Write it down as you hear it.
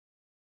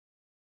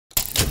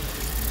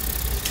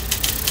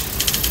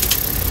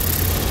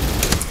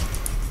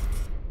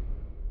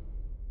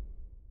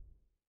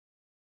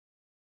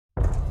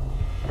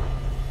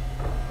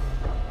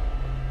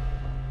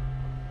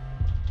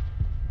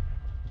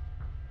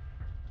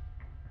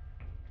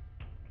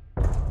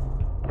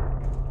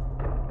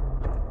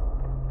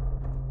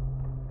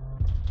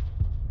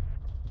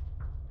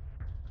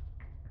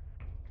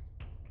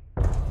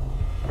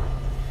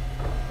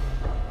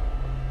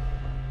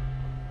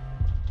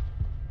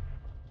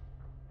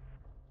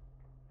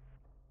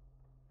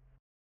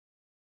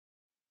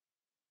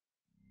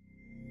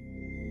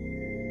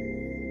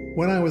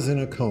When I was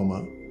in a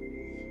coma,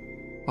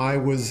 I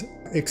was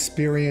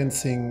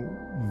experiencing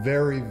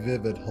very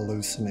vivid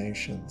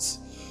hallucinations.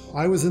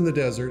 I was in the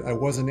desert. I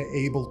wasn't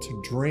able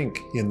to drink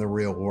in the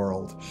real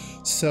world.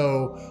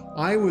 So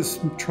I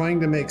was trying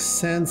to make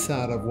sense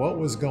out of what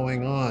was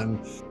going on.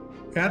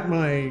 At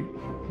my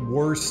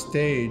worst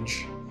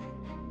stage,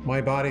 my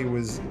body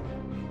was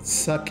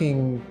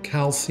sucking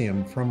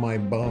calcium from my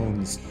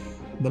bones.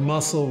 The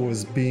muscle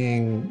was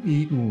being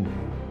eaten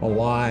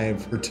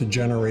alive to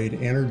generate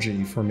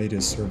energy for me to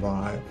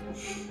survive.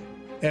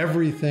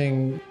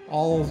 Everything,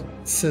 all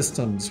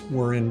systems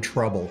were in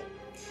trouble.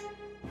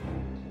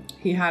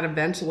 He had a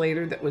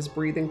ventilator that was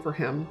breathing for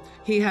him.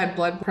 He had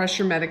blood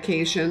pressure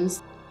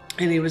medications,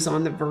 and he was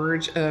on the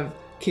verge of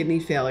kidney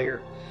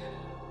failure.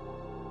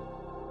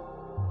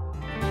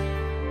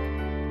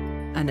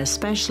 An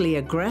especially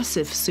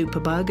aggressive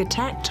superbug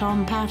attacked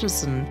Tom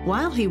Patterson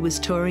while he was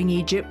touring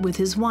Egypt with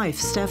his wife,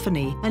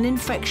 Stephanie, an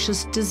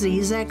infectious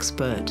disease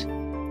expert.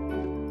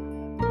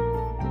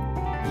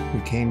 We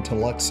came to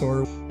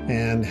Luxor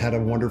and had a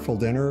wonderful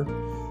dinner.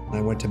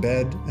 I went to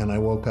bed and I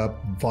woke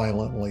up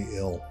violently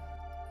ill.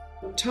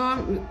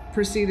 Tom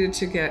proceeded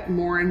to get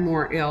more and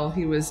more ill.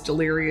 He was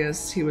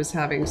delirious. He was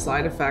having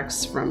side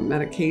effects from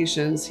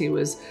medications. He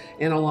was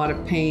in a lot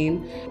of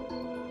pain.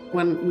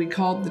 When we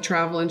called the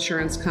travel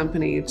insurance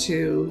company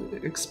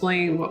to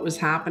explain what was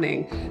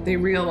happening, they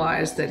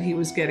realized that he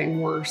was getting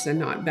worse and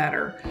not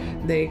better.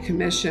 They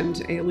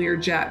commissioned a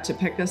Learjet to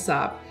pick us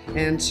up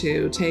and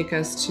to take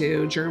us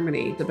to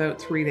Germany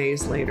about 3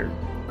 days later.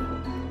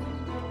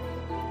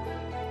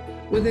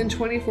 Within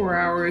 24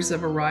 hours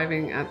of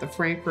arriving at the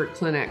Frankfurt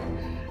clinic,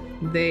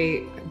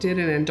 they did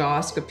an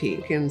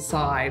endoscopy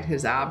inside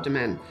his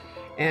abdomen,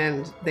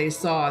 and they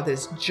saw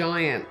this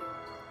giant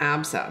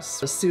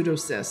abscess, a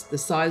pseudocyst the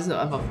size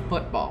of a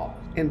football,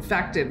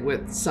 infected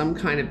with some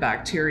kind of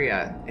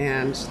bacteria,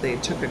 and they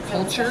took a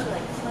culture.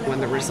 When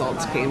the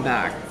results came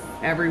back,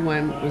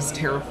 everyone was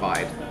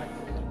terrified.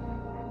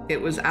 It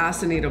was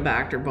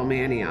Acinetobacter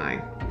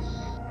baumannii.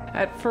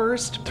 At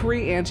first,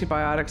 3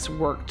 antibiotics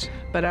worked,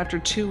 but after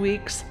 2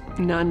 weeks,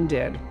 none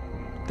did.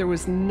 There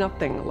was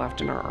nothing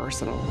left in our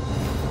arsenal.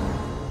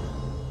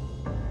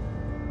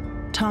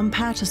 Tom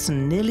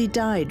Patterson nearly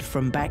died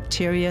from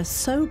bacteria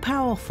so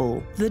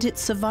powerful that it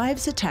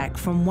survives attack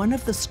from one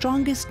of the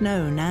strongest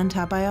known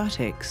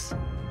antibiotics.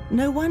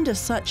 No wonder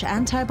such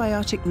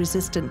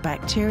antibiotic-resistant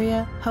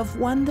bacteria have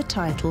won the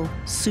title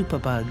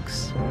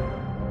superbugs.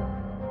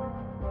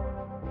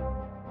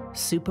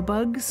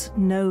 Superbugs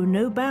know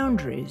no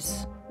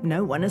boundaries.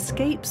 No one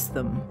escapes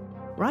them.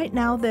 Right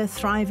now they're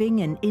thriving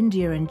in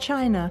India and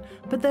China,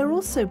 but they're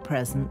also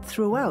present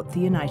throughout the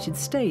United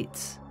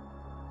States.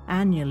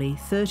 Annually,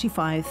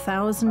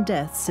 35,000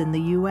 deaths in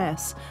the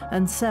US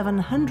and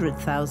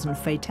 700,000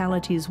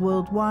 fatalities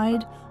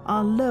worldwide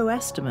are low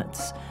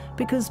estimates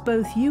because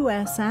both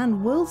US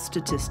and world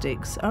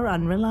statistics are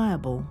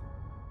unreliable.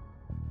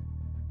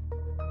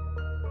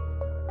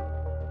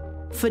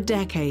 For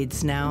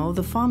decades now,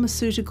 the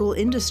pharmaceutical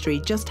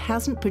industry just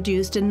hasn't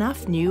produced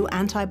enough new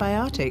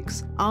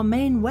antibiotics, our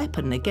main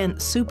weapon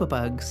against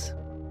superbugs.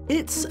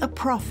 It's a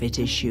profit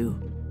issue.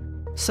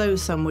 So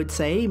some would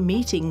say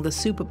meeting the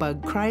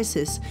superbug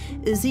crisis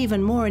is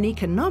even more an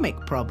economic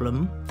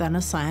problem than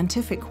a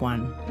scientific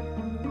one.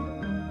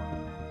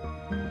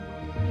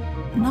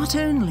 Not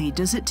only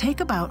does it take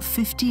about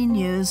 15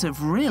 years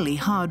of really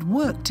hard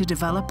work to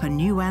develop a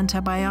new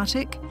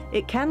antibiotic,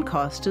 it can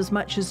cost as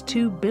much as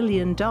 $2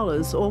 billion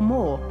or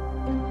more.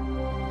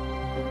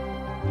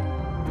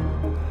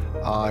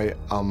 I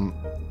am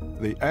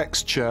the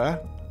ex-chair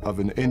of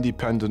an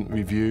independent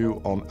review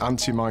on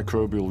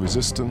antimicrobial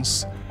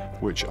resistance,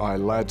 which I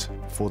led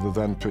for the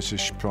then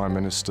British Prime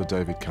Minister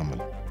David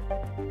Cameron.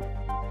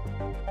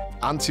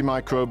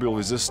 Antimicrobial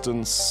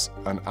resistance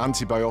and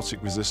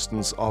antibiotic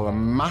resistance are a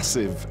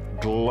massive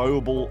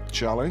global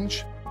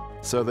challenge,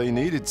 so they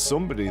needed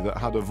somebody that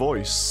had a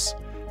voice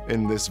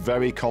in this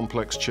very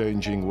complex,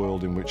 changing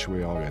world in which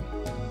we are in.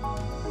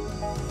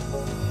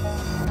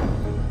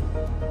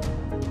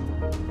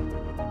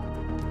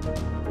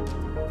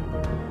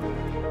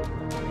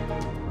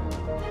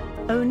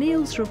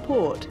 O'Neill's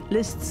report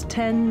lists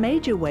 10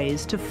 major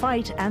ways to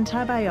fight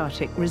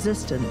antibiotic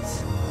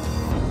resistance.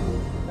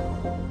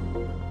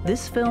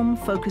 This film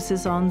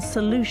focuses on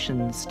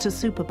solutions to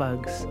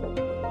superbugs.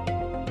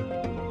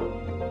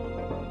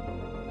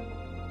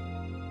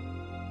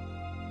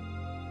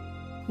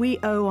 We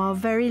owe our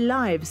very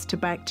lives to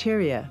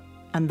bacteria,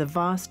 and the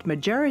vast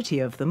majority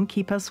of them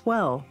keep us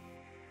well.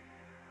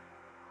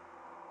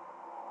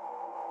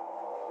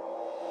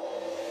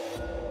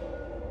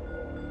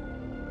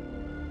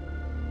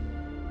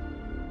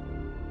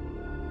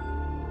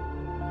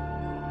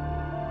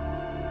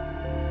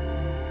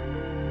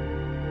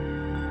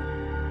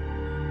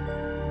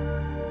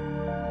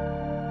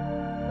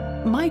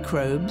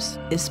 Microbes,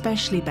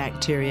 especially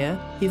bacteria,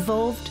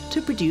 evolved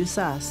to produce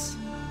us.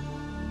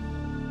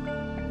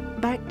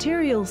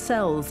 Bacterial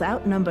cells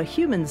outnumber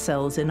human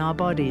cells in our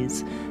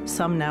bodies.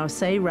 Some now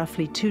say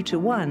roughly 2 to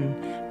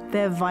 1.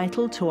 They're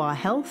vital to our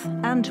health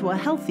and to a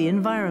healthy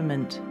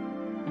environment.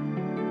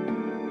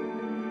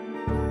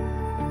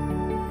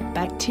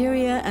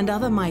 Bacteria and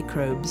other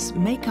microbes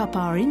make up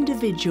our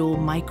individual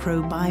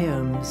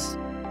microbiomes.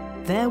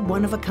 They're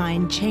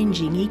one-of-a-kind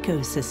changing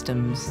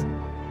ecosystems.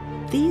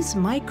 These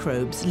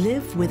microbes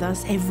live with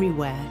us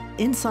everywhere,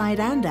 inside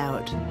and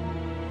out.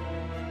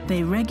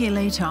 They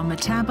regulate our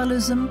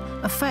metabolism,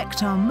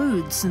 affect our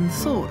moods and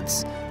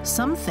thoughts.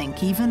 Some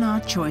think even our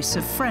choice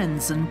of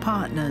friends and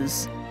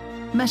partners.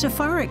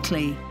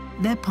 Metaphorically,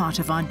 they're part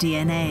of our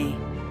DNA.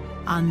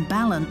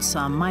 Unbalance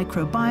our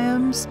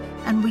microbiomes,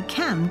 and we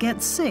can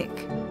get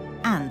sick,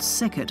 and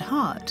sick at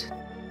heart.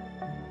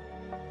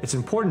 It's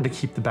important to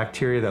keep the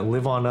bacteria that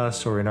live on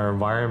us or in our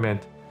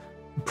environment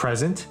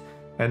present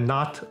and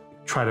not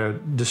try to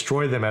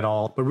destroy them at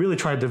all, but really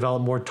try to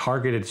develop more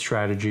targeted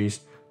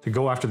strategies to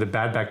go after the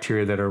bad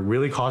bacteria that are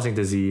really causing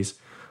disease.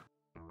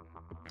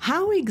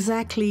 How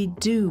exactly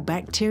do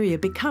bacteria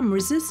become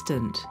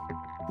resistant?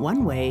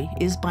 One way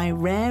is by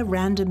rare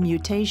random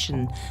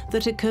mutation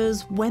that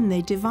occurs when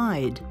they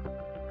divide.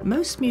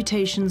 Most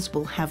mutations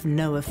will have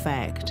no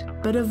effect,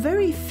 but a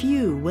very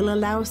few will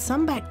allow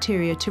some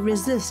bacteria to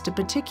resist a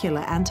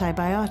particular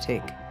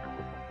antibiotic.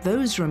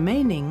 Those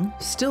remaining,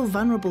 still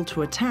vulnerable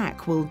to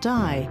attack, will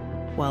die,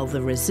 while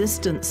the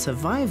resistant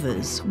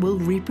survivors will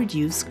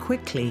reproduce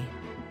quickly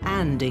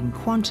and in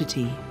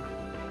quantity.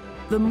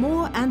 The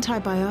more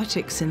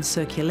antibiotics in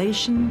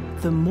circulation,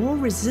 the more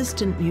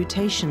resistant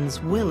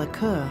mutations will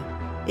occur.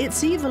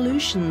 It's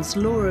evolution's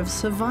law of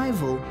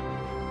survival.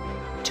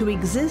 To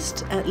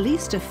exist, at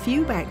least a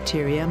few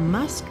bacteria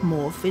must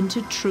morph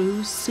into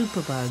true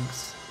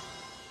superbugs.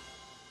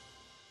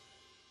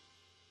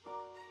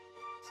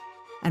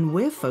 And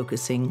we're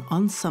focusing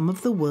on some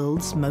of the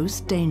world's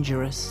most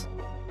dangerous.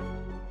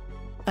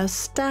 A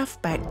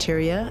staph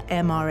bacteria,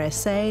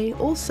 MRSA,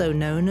 also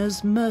known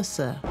as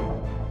MRSA.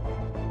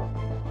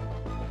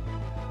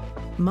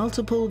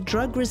 Multiple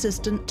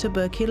drug-resistant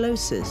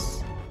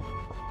tuberculosis.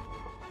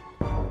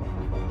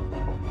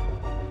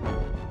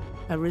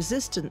 A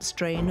resistant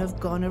strain of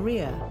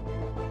gonorrhea.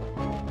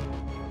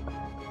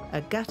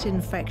 A gut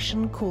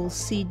infection called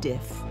C.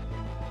 diff.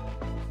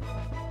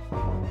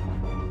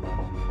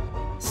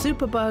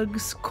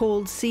 Superbugs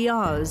called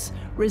CRs,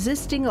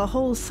 resisting a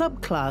whole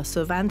subclass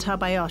of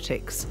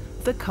antibiotics,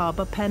 the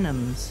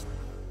carbapenems.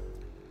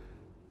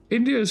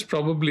 India is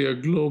probably a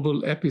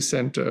global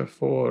epicenter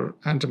for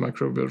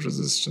antimicrobial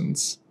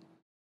resistance.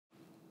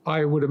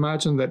 I would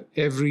imagine that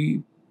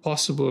every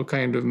possible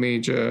kind of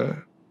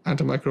major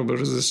antimicrobial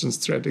resistance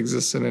threat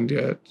exists in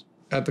India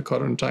at the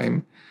current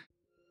time.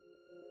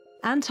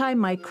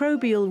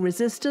 Antimicrobial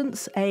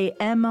resistance,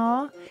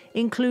 AMR,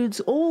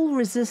 includes all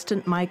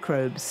resistant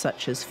microbes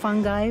such as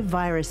fungi,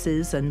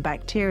 viruses, and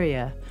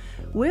bacteria.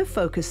 We're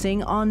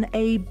focusing on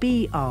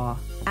ABR,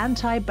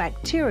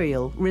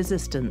 antibacterial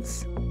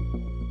resistance.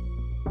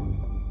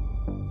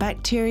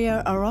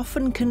 Bacteria are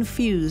often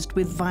confused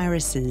with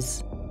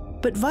viruses.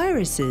 But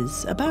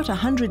viruses, about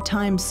 100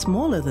 times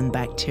smaller than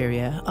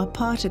bacteria, are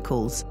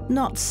particles,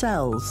 not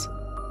cells.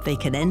 They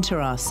can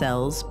enter our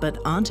cells, but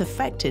aren't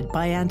affected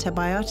by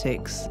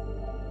antibiotics.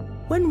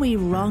 When we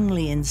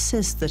wrongly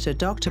insist that a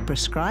doctor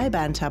prescribe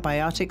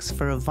antibiotics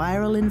for a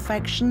viral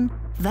infection,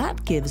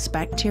 that gives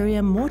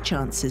bacteria more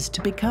chances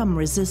to become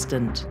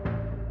resistant.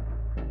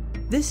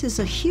 This is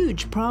a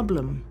huge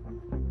problem.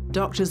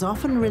 Doctors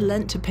often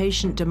relent to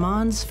patient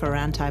demands for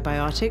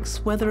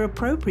antibiotics, whether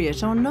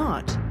appropriate or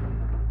not.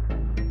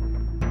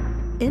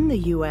 In the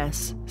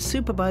US,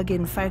 superbug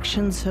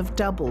infections have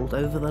doubled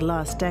over the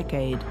last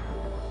decade.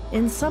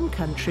 In some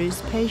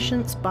countries,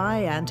 patients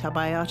buy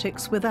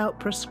antibiotics without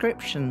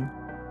prescription.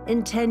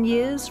 In 10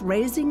 years,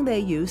 raising their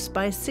use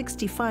by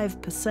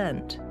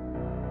 65%.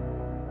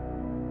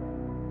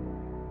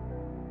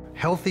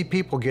 Healthy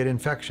people get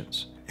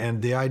infections. And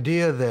the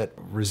idea that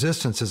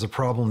resistance is a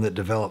problem that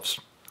develops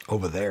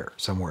over there,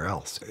 somewhere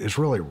else, is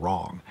really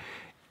wrong.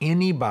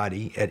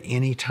 Anybody at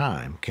any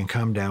time can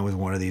come down with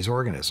one of these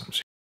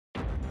organisms.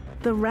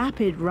 The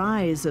rapid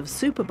rise of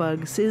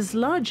superbugs is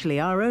largely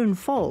our own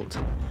fault.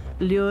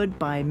 Lured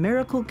by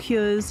miracle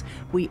cures,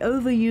 we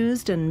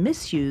overused and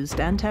misused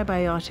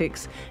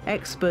antibiotics,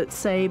 experts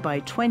say by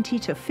 20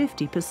 to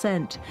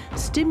 50%,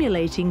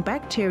 stimulating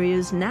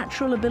bacteria's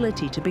natural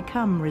ability to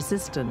become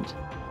resistant.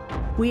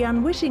 We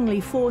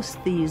unwittingly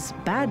forced these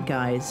bad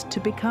guys to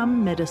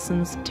become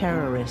medicine's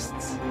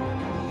terrorists.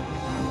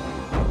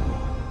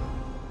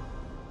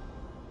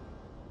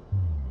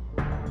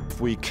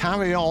 If we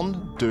carry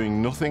on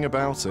doing nothing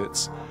about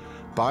it,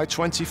 by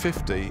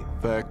 2050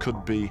 there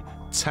could be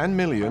 10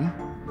 million,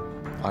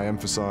 I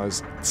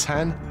emphasize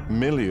 10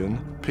 million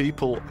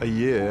people a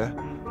year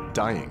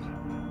dying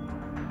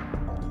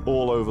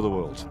all over the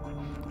world.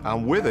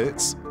 And with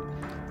it,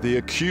 the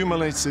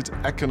accumulated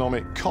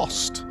economic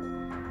cost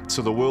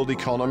to the world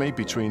economy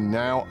between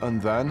now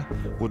and then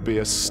would be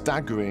a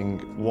staggering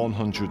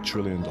 $100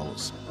 trillion.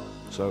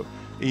 So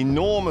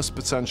enormous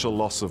potential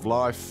loss of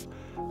life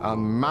and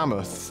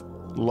mammoth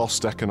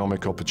lost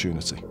economic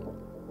opportunity.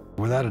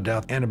 Without a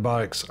doubt,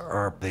 antibiotics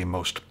are the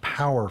most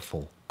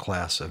powerful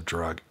class of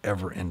drug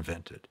ever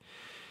invented.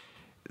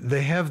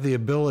 They have the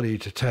ability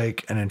to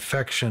take an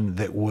infection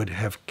that would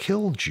have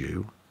killed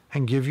you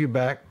and give you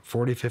back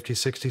 40, 50,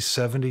 60,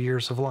 70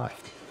 years of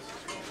life.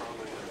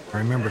 I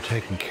remember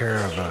taking care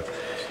of a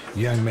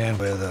young man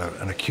with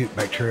an acute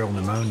bacterial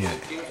pneumonia.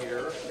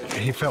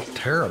 He felt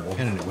terrible,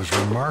 and it was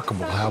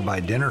remarkable how by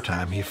dinner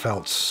time he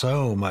felt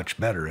so much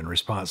better in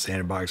response to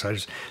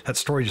antibiotics. That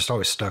story just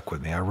always stuck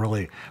with me. I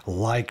really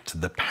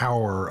liked the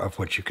power of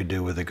what you could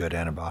do with a good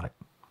antibiotic.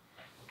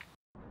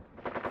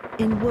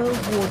 In World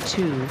War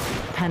II,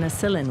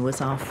 penicillin was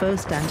our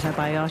first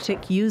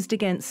antibiotic used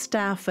against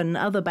staph and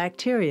other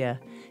bacteria.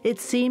 It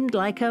seemed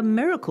like a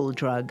miracle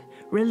drug,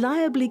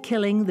 reliably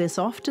killing this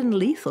often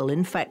lethal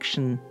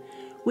infection.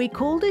 We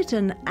called it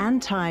an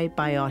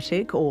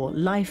antibiotic or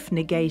life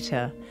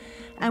negator,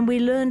 and we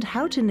learned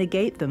how to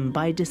negate them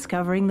by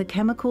discovering the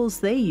chemicals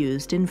they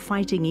used in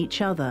fighting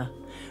each other.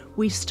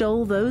 We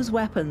stole those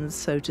weapons,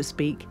 so to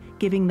speak,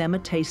 giving them a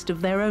taste of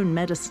their own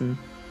medicine.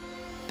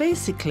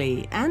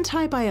 Basically,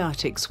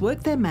 antibiotics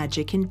work their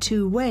magic in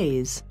two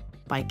ways: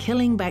 by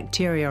killing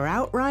bacteria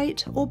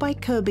outright or by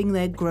curbing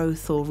their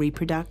growth or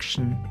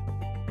reproduction.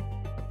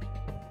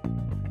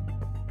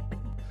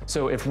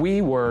 So if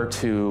we were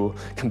to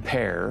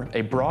compare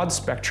a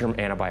broad-spectrum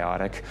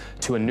antibiotic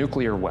to a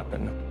nuclear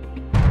weapon,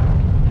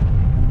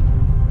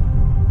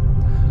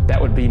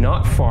 that would be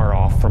not far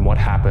off from what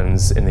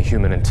happens in the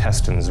human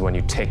intestines when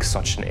you take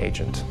such an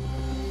agent.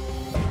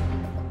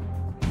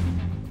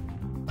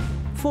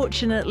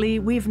 Fortunately,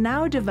 we've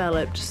now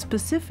developed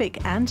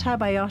specific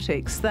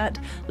antibiotics that,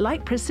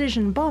 like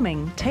precision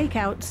bombing, take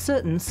out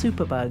certain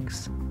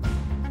superbugs.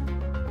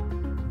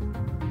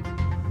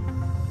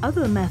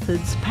 Other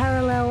methods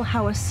parallel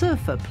how a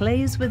surfer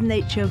plays with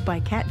nature by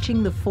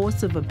catching the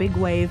force of a big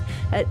wave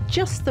at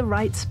just the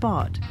right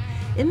spot.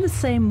 In the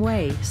same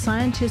way,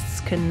 scientists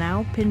can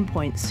now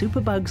pinpoint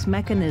superbugs'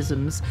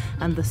 mechanisms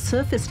and the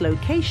surface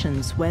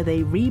locations where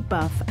they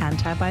rebuff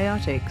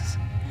antibiotics.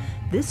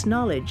 This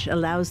knowledge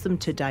allows them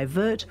to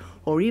divert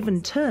or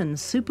even turn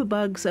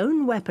superbugs'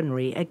 own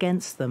weaponry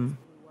against them.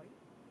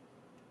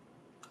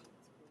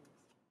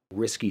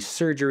 Risky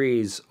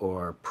surgeries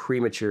or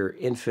premature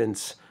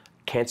infants,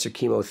 cancer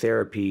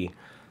chemotherapy,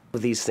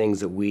 these things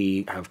that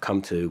we have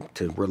come to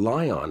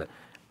rely on,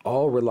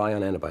 all rely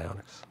on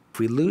antibiotics. If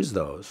we lose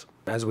those,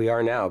 as we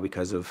are now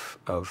because of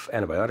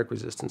antibiotic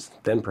resistance,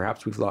 then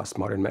perhaps we've lost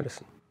modern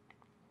medicine.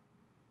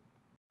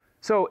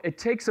 So it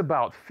takes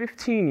about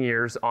 15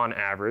 years on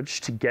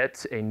average to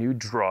get a new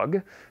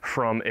drug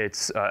from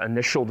its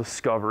initial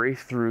discovery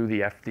through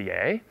the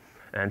FDA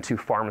and to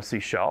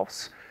pharmacy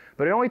shelves.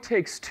 But it only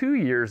takes 2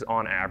 years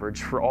on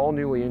average for all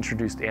newly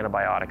introduced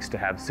antibiotics to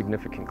have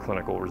significant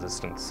clinical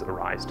resistance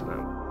arise to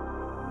them.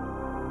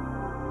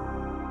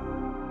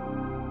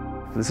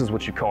 This is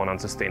what you call an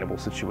unsustainable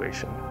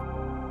situation.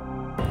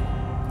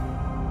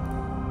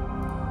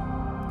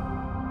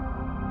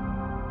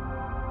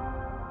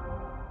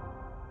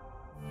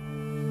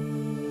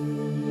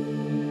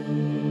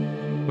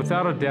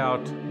 Without a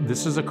doubt,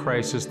 this is a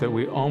crisis that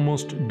we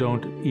almost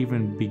don't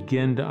even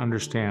begin to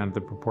understand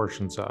the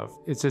proportions of.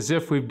 It's as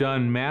if we've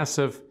done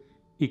massive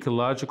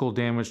ecological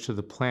damage to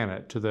the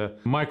planet, to the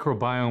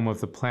microbiome of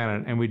the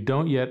planet, and we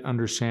don't yet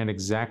understand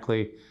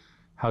exactly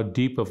how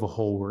deep of a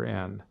hole we're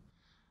in.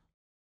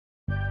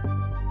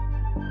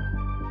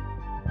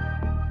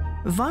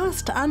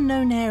 Vast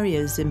unknown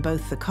areas in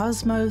both the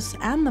cosmos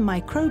and the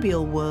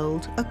microbial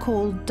world are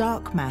called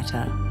dark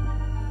matter.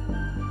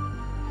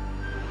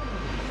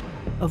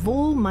 Of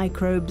all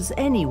microbes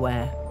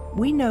anywhere,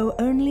 we know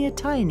only a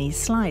tiny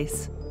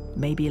slice,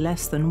 maybe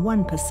less than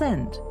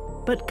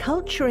 1%. But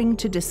culturing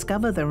to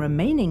discover the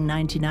remaining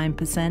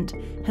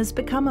 99% has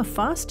become a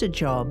faster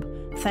job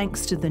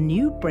thanks to the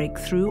new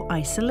breakthrough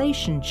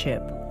isolation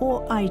chip,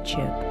 or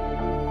iChip.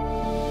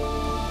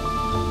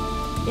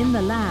 In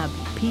the lab,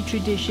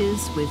 petri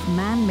dishes with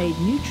man-made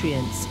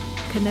nutrients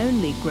can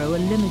only grow a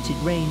limited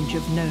range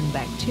of known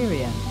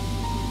bacteria.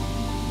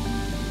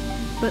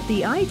 But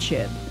the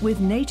iChip, with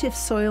native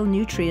soil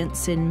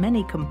nutrients in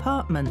many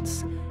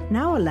compartments,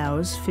 now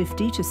allows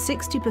 50 to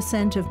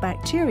 60% of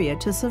bacteria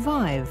to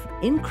survive,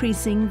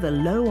 increasing the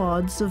low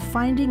odds of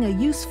finding a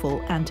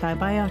useful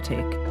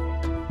antibiotic.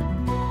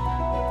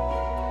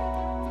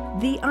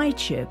 The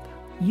iChip,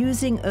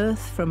 using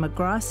earth from a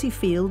grassy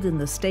field in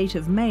the state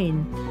of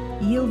Maine,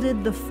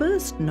 yielded the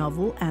first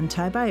novel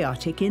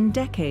antibiotic in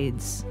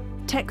decades,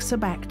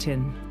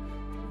 Teixobactin.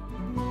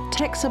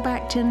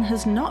 Teixobactin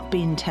has not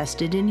been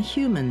tested in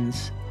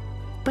humans,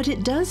 but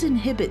it does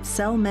inhibit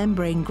cell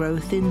membrane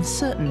growth in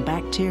certain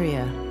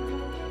bacteria.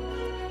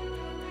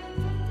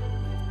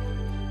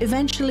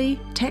 Eventually,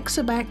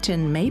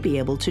 Teixobactin may be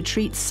able to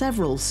treat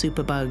several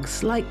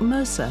superbugs like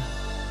MRSA.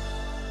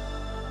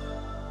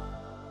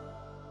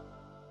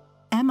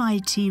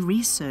 MIT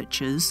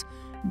researchers,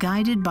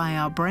 guided by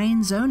our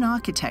brain's own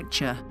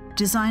architecture,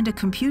 designed a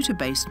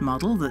computer-based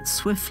model that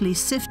swiftly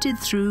sifted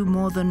through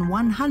more than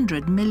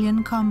 100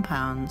 million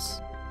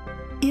compounds.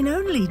 In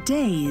only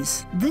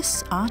days,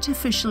 this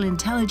artificial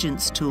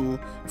intelligence tool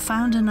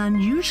found an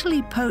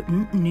unusually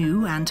potent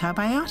new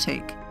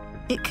antibiotic.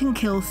 It can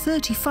kill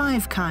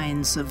 35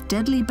 kinds of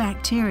deadly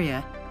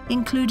bacteria,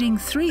 including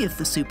 3 of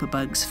the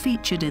superbugs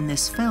featured in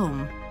this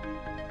film.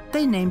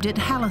 They named it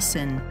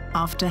Halocin,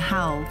 after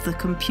Hal, the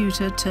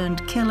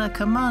computer-turned-killer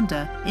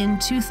commander in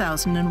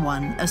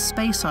 2001: A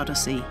Space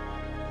Odyssey.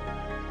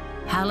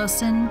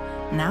 Halocin,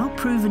 now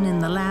proven in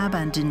the lab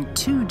and in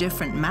 2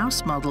 different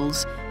mouse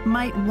models,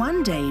 might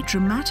one day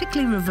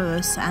dramatically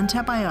reverse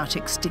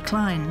antibiotics'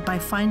 decline by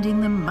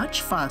finding them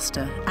much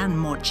faster and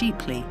more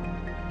cheaply.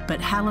 But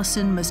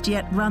Halocin must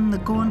yet run the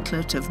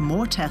gauntlet of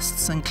more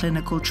tests and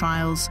clinical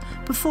trials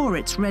before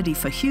it's ready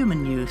for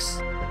human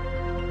use.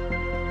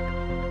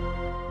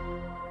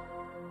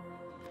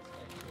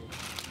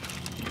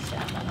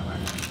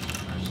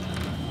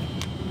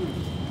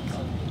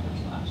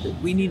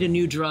 We need a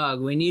new drug.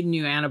 We need a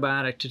new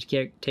antibiotic to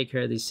take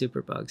care of these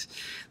superbugs.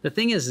 The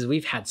thing is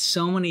we've had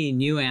so many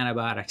new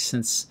antibiotics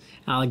since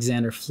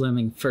Alexander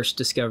Fleming first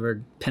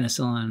discovered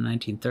penicillin in the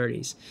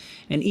 1930s.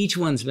 And each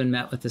one's been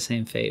met with the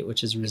same fate,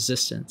 which is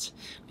resistance,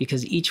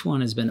 because each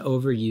one has been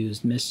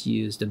overused,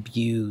 misused,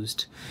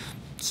 abused.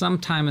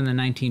 Sometime in the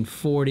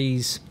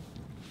 1940s,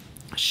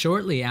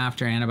 shortly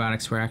after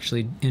antibiotics were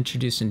actually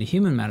introduced into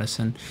human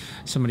medicine,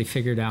 somebody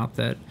figured out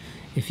that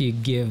if you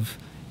give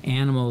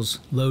animals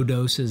low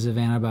doses of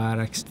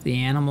antibiotics, the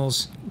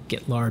animals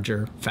get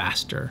larger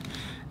faster.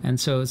 And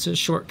so it's a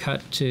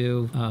shortcut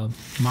to a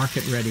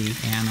market-ready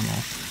animal.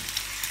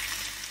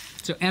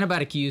 So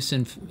antibiotic use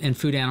in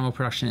food animal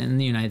production in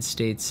the United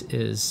States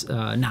is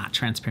not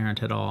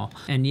transparent at all.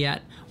 And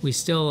yet we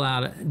still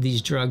allow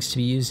these drugs to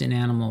be used in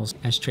animals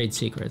as trade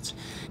secrets.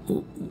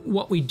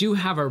 What we do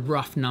have are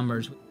rough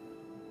numbers.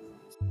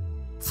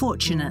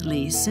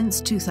 Fortunately, since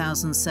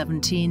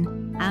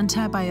 2017,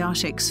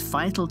 antibiotics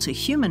vital to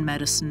human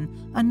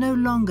medicine are no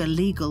longer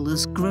legal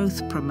as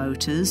growth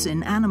promoters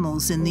in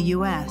animals in the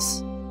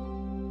US.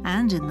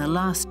 And in the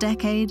last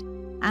decade,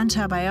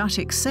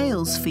 antibiotic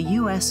sales for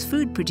US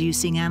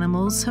food-producing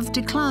animals have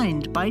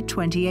declined by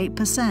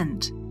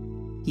 28%.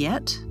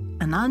 Yet,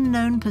 an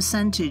unknown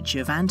percentage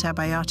of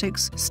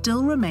antibiotics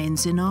still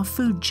remains in our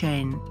food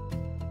chain.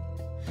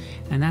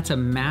 And that's a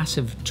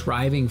massive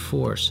driving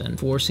force and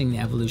forcing the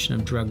evolution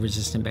of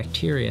drug-resistant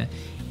bacteria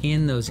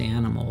in those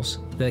animals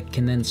that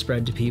can then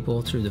spread to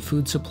people through the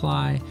food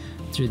supply,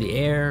 through the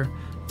air,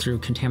 through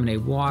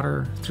contaminated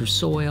water, through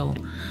soil.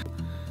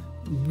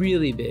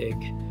 Really big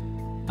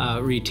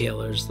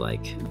retailers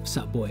like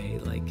Subway,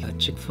 like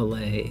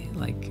Chick-fil-A,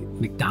 like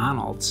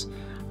McDonald's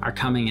are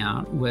coming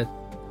out with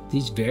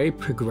these very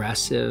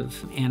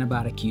progressive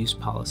antibiotic use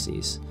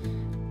policies.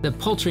 The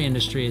poultry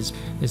industry is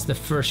the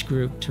first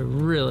group to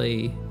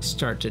really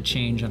start to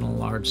change on a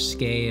large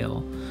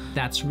scale.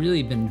 That's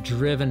really been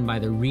driven by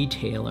the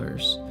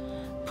retailers,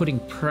 putting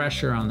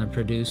pressure on the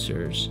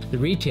producers. The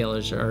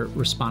retailers are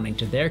responding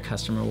to their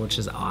customer, which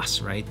is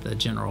us, right? The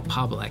general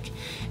public.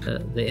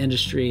 The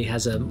industry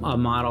has a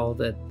model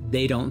that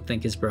they don't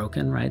think is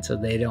broken, right? So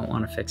they don't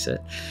want to fix it.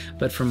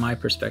 But from my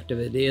perspective,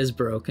 it is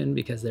broken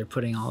because they're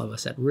putting all of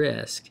us at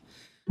risk.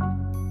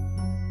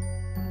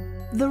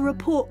 The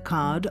report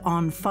card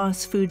on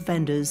fast food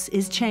vendors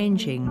is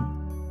changing.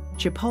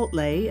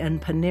 Chipotle and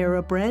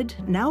Panera Bread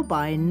now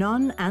buy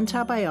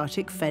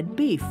non-antibiotic-fed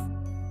beef.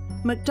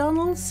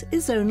 McDonald's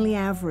is only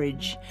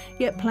average,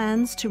 yet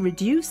plans to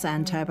reduce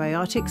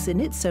antibiotics in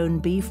its own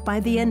beef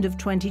by the end of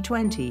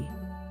 2020.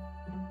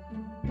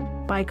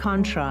 By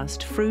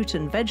contrast, fruit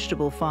and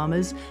vegetable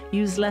farmers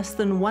use less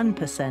than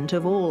 1%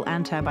 of all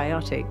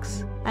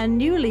antibiotics, and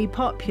newly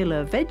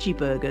popular veggie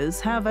burgers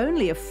have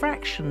only a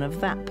fraction of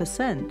that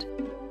percent.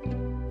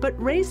 But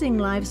raising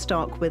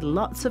livestock with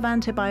lots of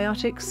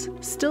antibiotics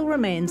still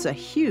remains a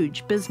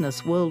huge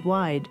business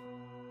worldwide.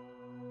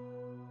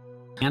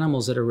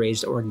 Animals that are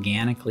raised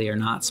organically are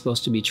not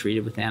supposed to be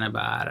treated with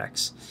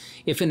antibiotics.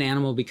 If an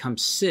animal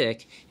becomes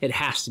sick, it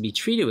has to be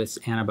treated with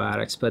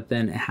antibiotics, but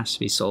then it has to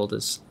be sold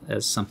as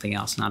something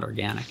else, not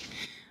organic.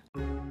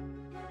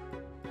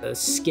 The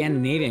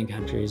Scandinavian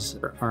countries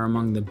are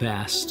among the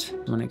best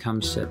when it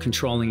comes to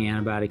controlling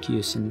antibiotic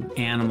use in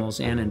animals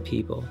and in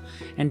people.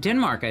 And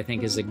Denmark, I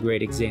think, is a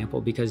great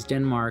example because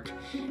Denmark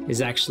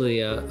is actually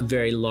a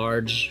very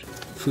large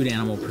food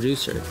animal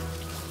producer.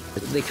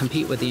 They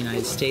compete with the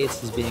United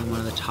States as being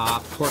one of the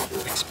top pork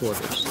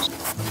exporters.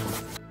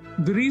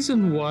 The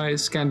reason why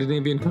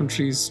Scandinavian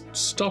countries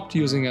stopped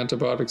using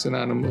antibiotics in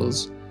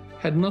animals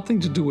had nothing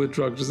to do with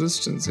drug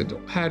resistance. It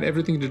had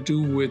everything to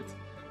do with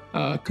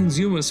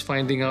consumers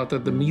finding out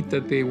that the meat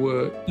that they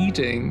were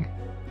eating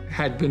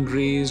had been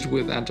raised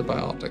with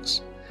antibiotics.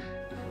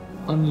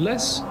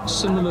 Unless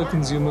similar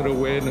consumer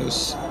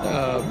awareness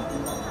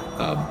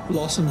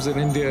blossoms in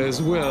India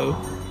as well,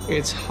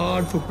 it's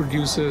hard for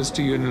producers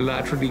to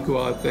unilaterally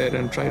go out there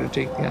and try to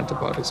take the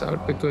antibiotics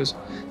out because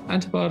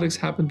antibiotics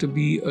happen to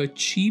be a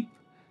cheap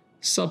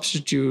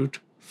substitute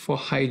for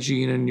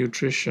hygiene and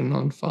nutrition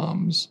on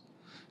farms.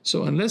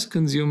 So unless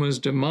consumers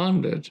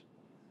demand it,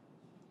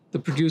 the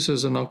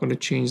producers are not going to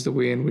change the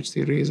way in which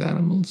they raise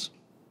animals.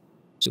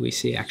 So we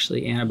see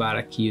actually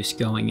antibiotic use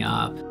going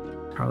up.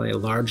 Probably a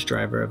large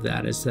driver of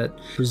that is that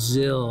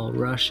Brazil,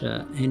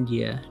 Russia,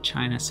 India,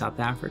 China, South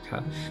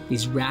Africa,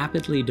 these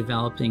rapidly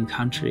developing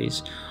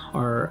countries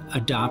are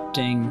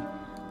adopting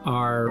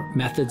our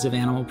methods of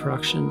animal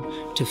production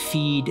to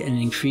feed an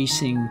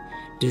increasing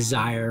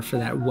desire for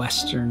that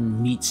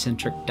Western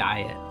meat-centric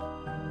diet.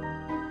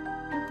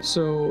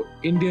 So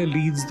India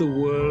leads the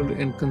world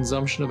in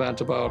consumption of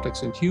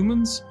antibiotics in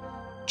humans.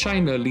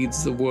 China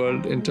leads the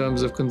world in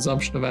terms of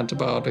consumption of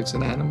antibiotics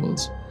in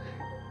animals.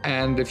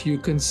 And if you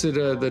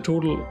consider the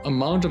total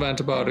amount of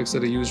antibiotics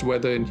that are used,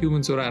 whether in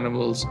humans or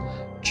animals,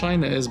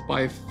 China is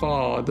by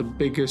far the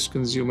biggest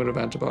consumer of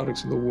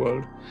antibiotics in the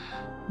world.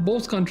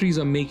 Both countries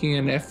are making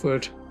an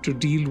effort to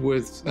deal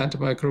with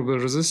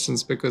antimicrobial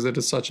resistance because it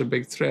is such a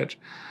big threat.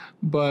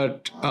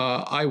 But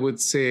I would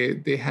say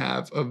they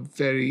have a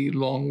very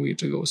long way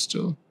to go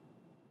still.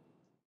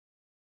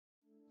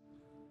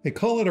 They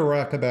call it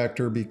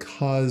Iraqibacter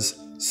because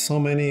so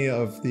many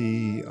of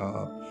the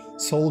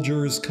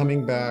soldiers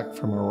coming back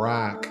from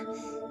Iraq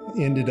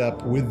ended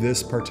up with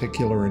this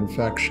particular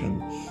infection.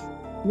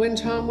 When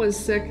Tom was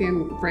sick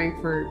in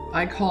Frankfurt,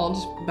 I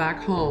called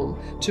back home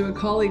to a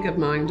colleague of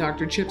mine,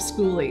 Dr. Chip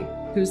Schooley,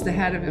 who's the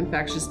head of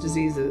infectious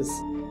diseases.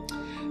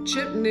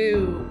 Chip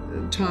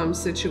knew Tom's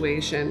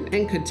situation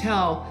and could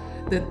tell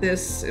that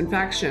this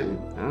infection,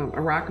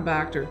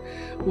 Iraqibacter,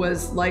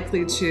 was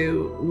likely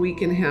to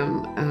weaken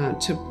him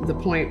to the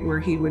point where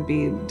he would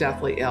be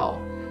deathly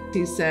ill.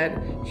 He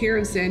said, here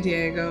in San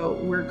Diego,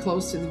 we're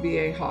close to the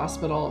VA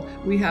hospital.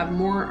 We have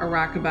more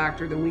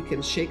Iraqibacter than we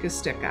can shake a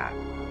stick at.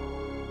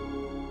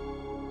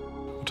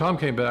 Tom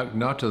came back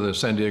not to the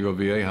San Diego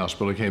VA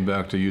hospital, he came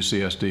back to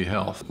UCSD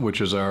Health,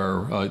 which is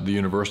the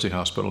university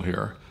hospital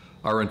here.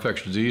 Our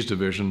infectious disease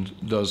division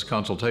does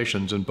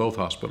consultations in both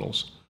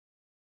hospitals.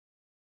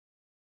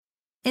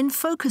 In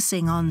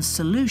focusing on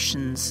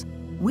solutions,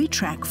 we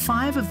track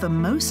 5 of the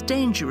most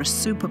dangerous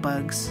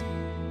superbugs.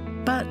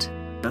 But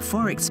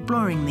before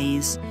exploring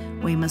these,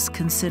 we must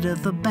consider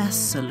the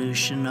best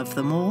solution of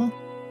them all: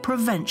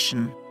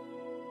 prevention.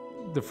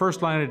 The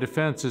first line of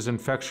defense is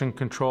infection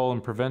control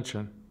and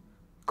prevention.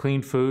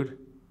 Clean food,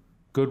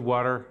 good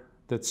water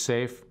that's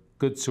safe,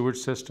 good sewage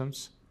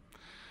systems.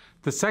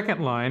 The second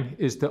line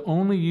is to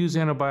only use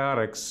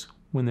antibiotics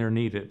when they're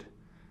needed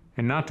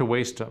and not to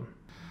waste them.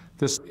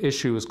 This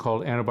issue is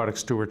called antibiotic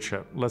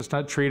stewardship. Let's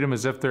not treat them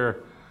as if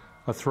they're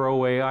a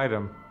throwaway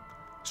item.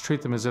 Let's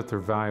treat them as if they're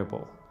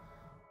valuable.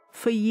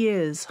 For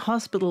years,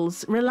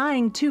 hospitals,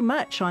 relying too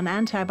much on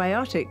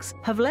antibiotics,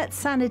 have let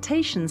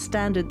sanitation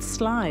standards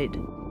slide.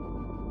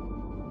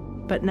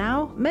 But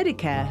now,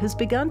 Medicare has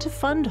begun to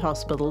fund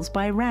hospitals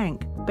by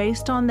rank,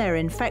 based on their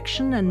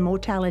infection and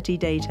mortality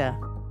data.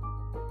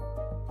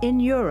 In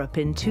Europe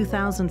in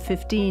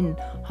 2015,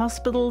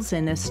 hospitals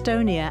in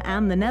Estonia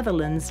and the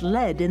Netherlands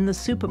led in the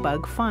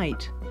superbug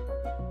fight.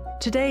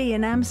 Today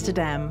in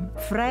Amsterdam,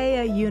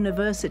 Vrije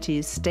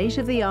University's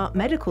state-of-the-art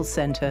medical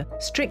center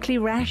strictly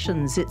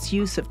rations its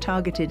use of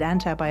targeted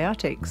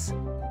antibiotics.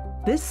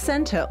 This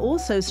center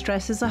also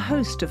stresses a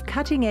host of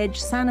cutting-edge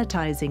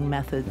sanitizing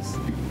methods.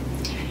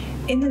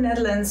 In the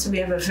Netherlands, we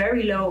have a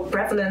very low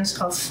prevalence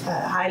of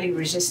highly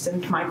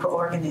resistant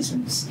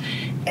microorganisms.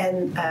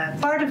 And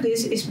part of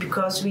this is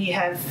because we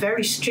have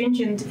very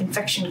stringent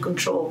infection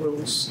control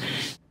rules.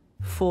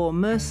 For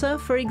MRSA,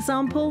 for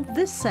example,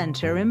 this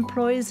center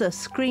employs a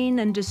screen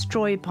and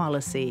destroy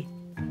policy.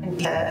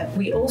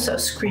 We also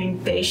screen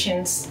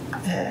patients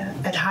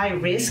at high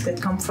risk that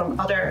come from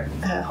other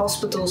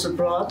hospitals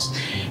abroad,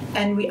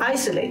 and we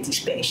isolate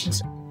these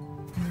patients.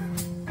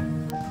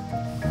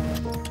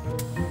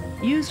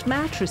 Used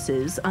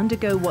mattresses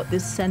undergo what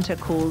this center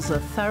calls a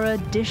thorough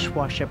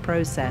dishwasher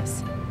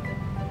process.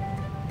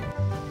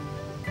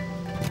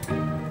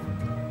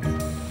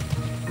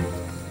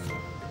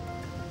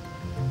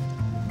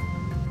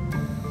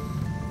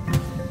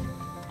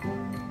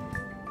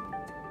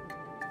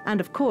 And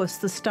of course,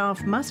 the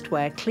staff must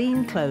wear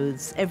clean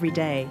clothes every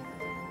day.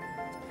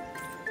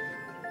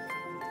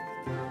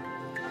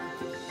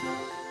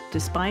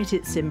 Despite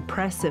its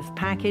impressive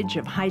package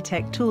of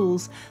high-tech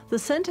tools, the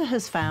center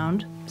has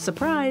found,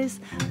 surprise,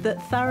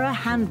 that thorough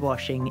hand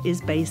washing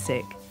is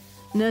basic.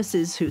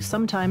 Nurses who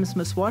sometimes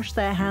must wash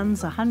their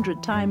hands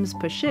 100 times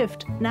per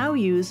shift now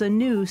use a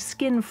new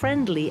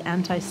skin-friendly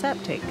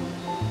antiseptic.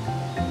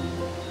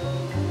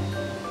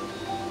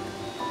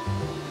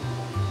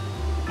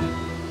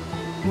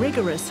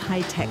 Rigorous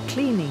high-tech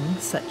cleaning,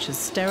 such as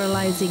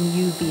sterilizing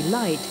UV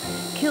light,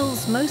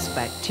 kills most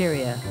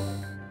bacteria.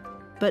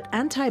 But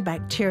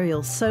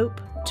antibacterial soap,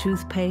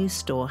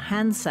 toothpaste, or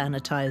hand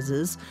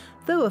sanitizers,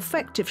 though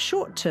effective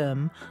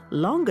short-term,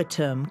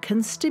 longer-term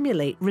can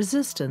stimulate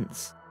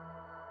resistance.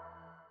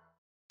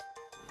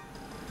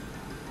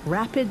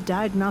 Rapid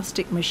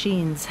diagnostic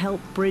machines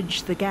help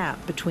bridge the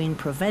gap between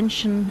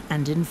prevention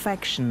and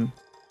infection.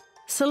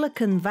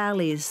 Silicon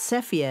Valley's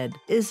Cepheid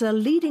is a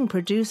leading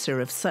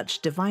producer of such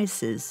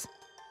devices.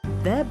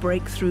 Their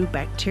breakthrough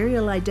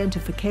bacterial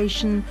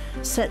identification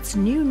sets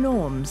new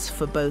norms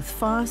for both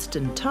fast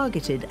and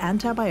targeted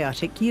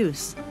antibiotic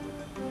use.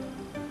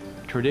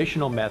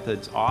 Traditional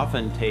methods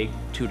often take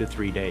 2 to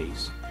 3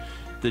 days.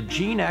 The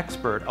gene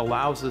expert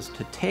allows us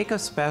to take a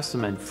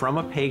specimen from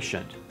a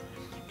patient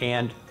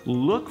and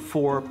look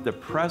for the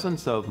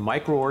presence of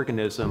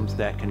microorganisms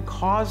that can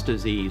cause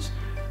disease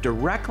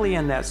directly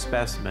in that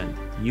specimen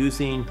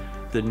using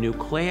the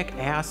nucleic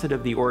acid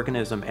of the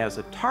organism as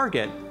a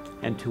target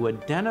and to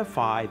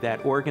identify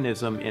that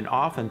organism in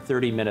often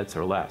 30 minutes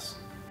or less.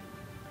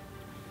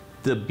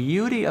 The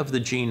beauty of the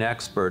gene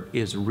expert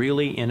is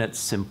really in its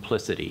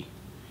simplicity.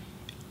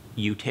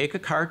 You take a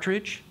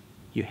cartridge,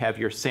 you have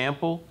your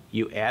sample,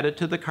 you add it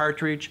to the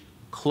cartridge,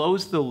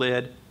 close the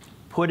lid,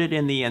 put it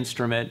in the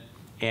instrument,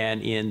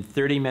 and in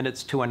 30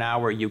 minutes to an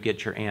hour, you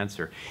get your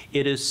answer.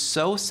 It is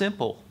so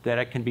simple that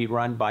it can be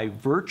run by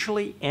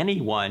virtually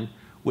anyone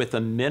with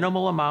a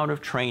minimal amount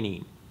of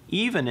training,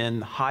 even in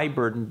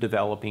high-burden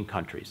developing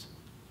countries.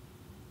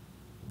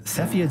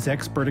 Cepheid's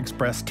Expert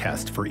Express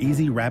test for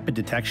easy, rapid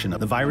detection of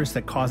the virus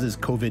that causes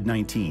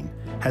COVID-19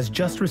 has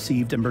just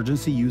received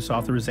emergency use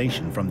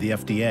authorization from the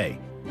FDA.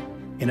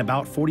 In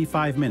about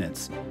 45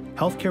 minutes,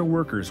 healthcare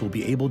workers will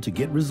be able to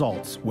get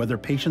results whether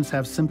patients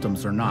have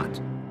symptoms or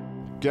not.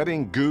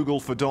 Getting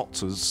Google for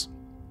doctors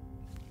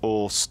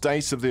or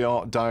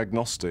state-of-the-art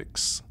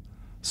diagnostics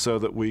so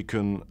that we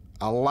can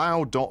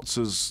allow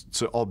doctors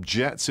to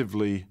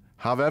objectively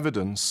have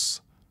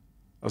evidence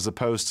as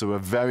opposed to a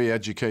very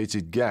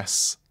educated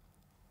guess,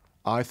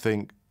 I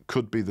think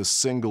could be the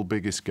single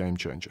biggest game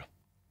changer.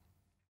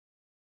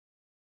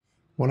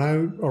 When I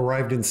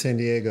arrived in San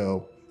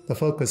Diego, the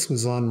focus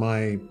was on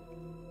my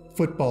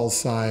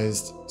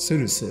football-sized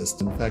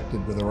pseudocyst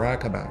infected with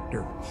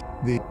Iraqibacter.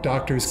 The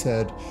doctors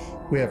said,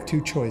 we have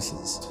two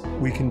choices.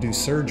 We can do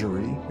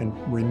surgery and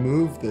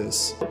remove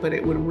this. But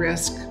it would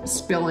risk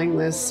spilling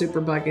this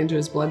superbug into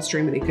his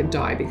bloodstream and he could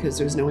die because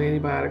there's no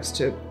antibiotics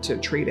to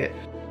treat it.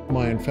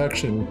 My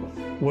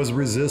infection was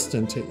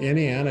resistant to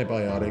any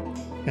antibiotic,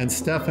 and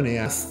Stephanie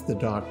asked the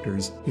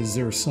doctors, is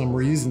there some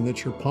reason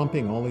that you're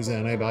pumping all these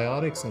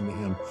antibiotics into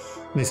him?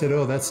 And they said,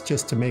 oh, that's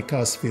just to make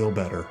us feel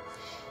better.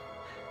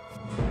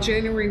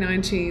 January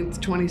 19th,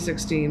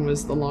 2016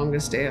 was the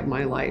longest day of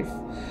my life.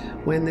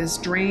 When this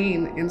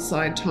drain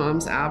inside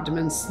Tom's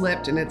abdomen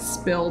slipped and it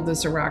spilled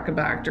this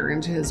Iraqibacter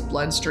into his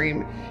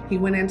bloodstream, he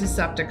went into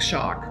septic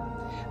shock.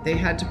 They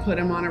had to put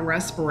him on a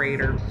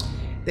respirator.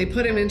 They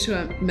put him into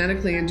a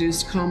medically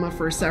induced coma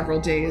for several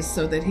days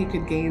so that he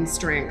could gain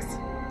strength,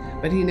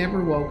 but he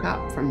never woke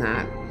up from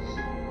that.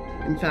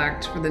 In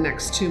fact, for the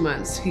next 2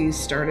 months, he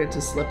started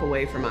to slip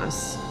away from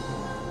us.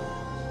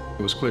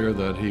 It was clear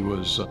that he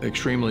was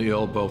extremely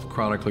ill, both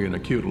chronically and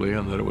acutely,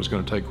 and that it was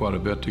going to take quite a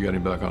bit to get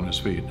him back on his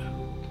feet.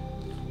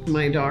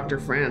 My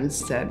doctor friends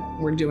said,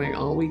 we're doing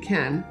all we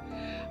can,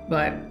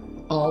 but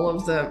all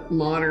of the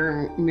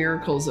modern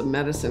miracles of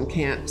medicine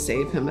can't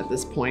save him at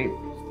this point.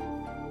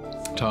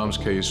 Tom's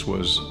case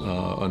was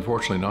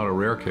unfortunately not a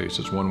rare case.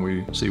 It's one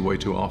we see way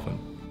too often.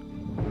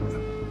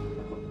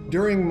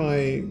 During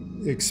my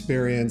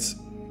experience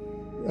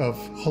of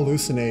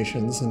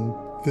hallucinations, and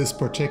this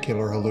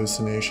particular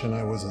hallucination,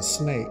 I was a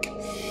snake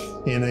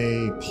in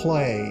a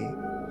play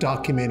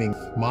documenting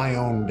my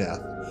own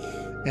death.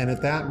 And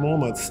at that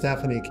moment,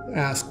 Stephanie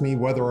asked me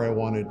whether I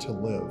wanted to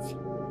live.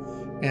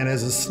 And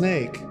as a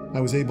snake,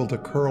 I was able to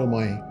curl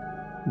my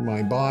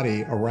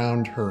body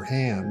around her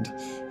hand,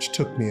 which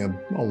took me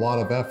a lot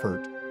of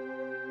effort.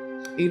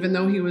 Even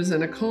though he was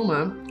in a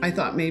coma, I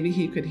thought maybe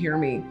he could hear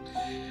me.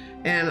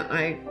 And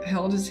I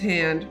held his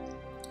hand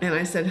and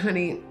I said,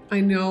 honey,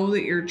 I know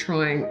that you're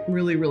trying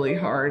really, really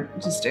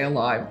hard to stay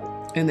alive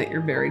and that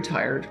you're very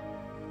tired.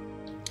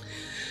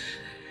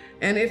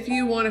 And if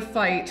you want to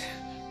fight,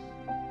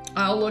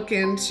 I'll look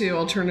into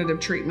alternative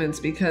treatments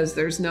because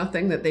there's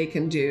nothing that they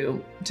can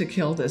do to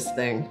kill this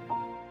thing.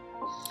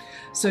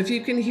 So if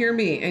you can hear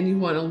me and you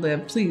want to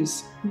live,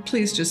 please,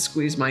 please just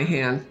squeeze my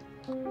hand.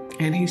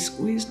 And he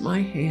squeezed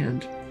my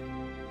hand.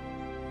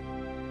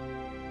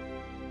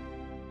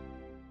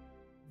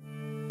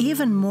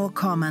 Even more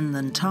common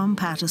than Tom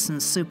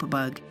Patterson's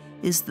superbug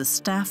is the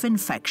staph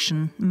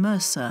infection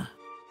MRSA.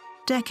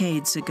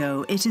 Decades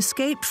ago, it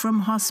escaped from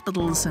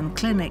hospitals and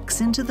clinics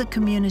into the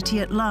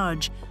community at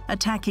large,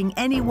 attacking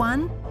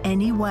anyone,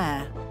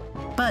 anywhere.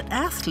 But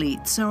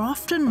athletes are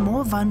often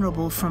more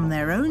vulnerable from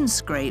their own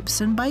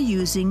scrapes and by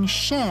using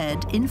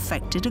shared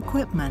infected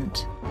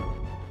equipment.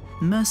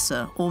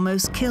 MRSA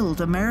almost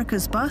killed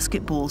America's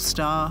basketball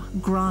star,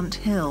 Grant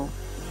Hill.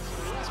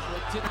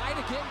 Denied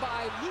again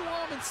by Lou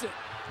Amundsen.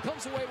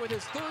 Comes away with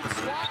his third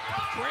swat.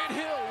 Grant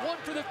Hill, one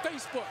for the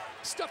Facebook,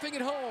 stuffing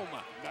it home.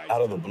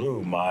 Out of the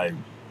blue, my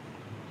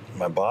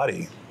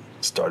body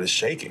started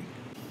shaking.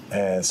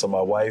 And so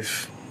my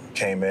wife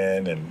came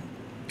in, and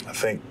I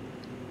think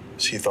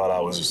she thought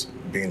I was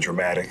being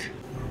dramatic.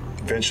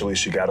 Eventually,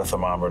 she got a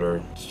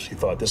thermometer. She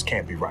thought, this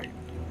can't be right.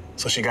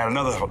 So she got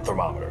another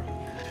thermometer.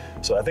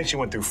 So I think she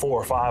went through 4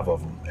 or 5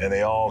 of them, and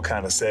they all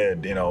kind of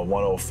said,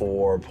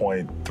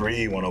 104.3,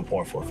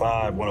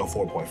 104.45,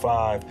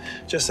 104.5,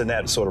 just in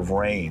that sort of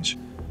range.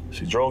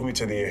 She drove me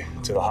to the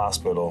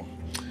hospital.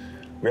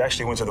 We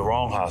actually went to the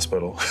wrong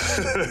hospital.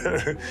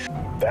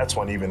 That's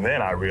when even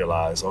then I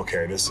realized,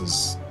 okay, this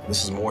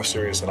is more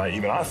serious than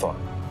I thought.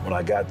 When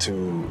I got to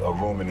a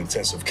room in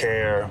intensive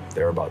care,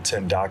 there were about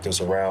 10 doctors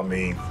around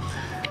me.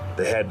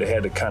 They had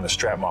to kind of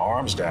strap my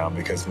arms down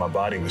because my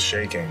body was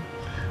shaking.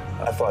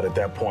 I thought at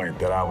that point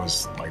that I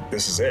was like,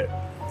 this is it.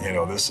 You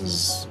know,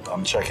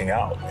 I'm checking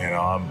out. You know,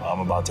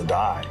 I'm about to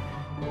die.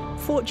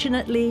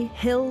 Fortunately,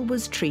 Hill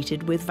was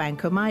treated with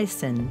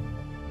vancomycin,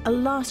 a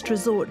last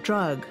resort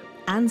drug,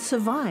 and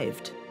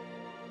survived.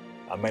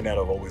 I may not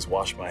have always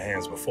washed my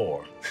hands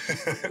before,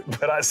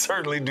 but I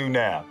certainly do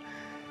now.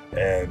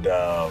 And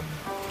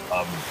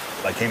I'm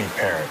like any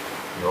parent,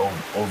 you're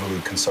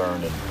overly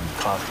concerned and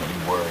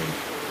constantly worried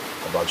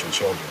about your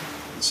children.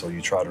 And so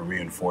you try to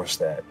reinforce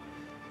that.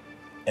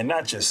 And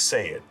not just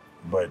say it,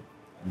 but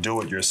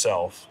do it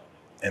yourself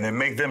and then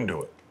make them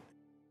do it.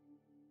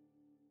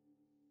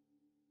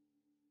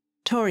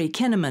 Tori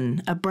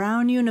Kinnaman, a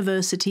Brown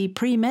University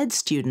pre-med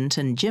student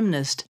and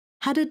gymnast,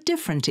 had a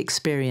different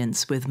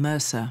experience with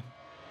MRSA.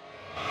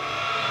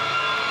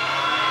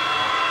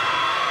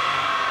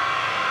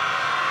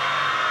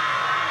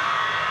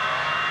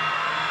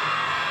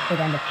 But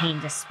then the pain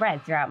just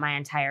spread throughout my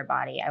entire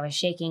body. I was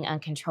shaking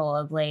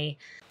uncontrollably.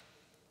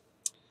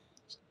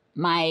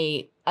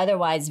 My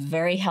otherwise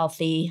very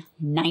healthy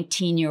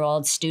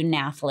 19-year-old student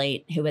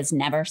athlete who was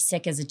never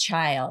sick as a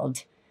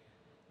child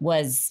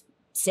was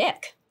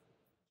sick.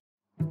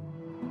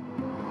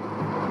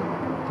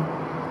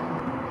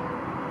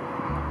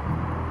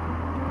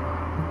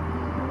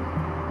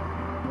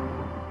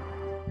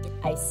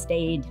 I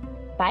stayed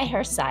by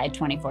her side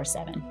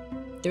 24/7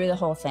 through the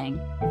whole thing.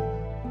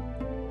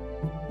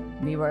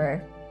 We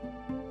were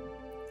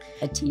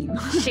a team.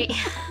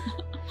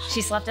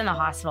 She slept in the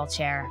hospital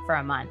chair for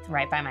a month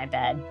right by my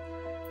bed.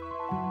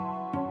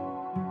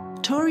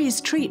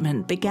 Tori's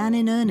treatment began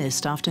in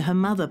earnest after her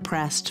mother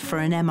pressed for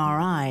an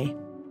MRI.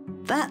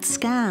 That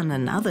scan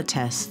and other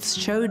tests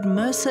showed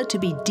MRSA to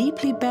be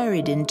deeply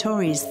buried in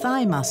Tori's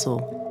thigh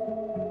muscle.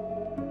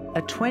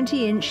 A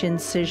 20-inch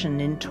incision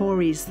in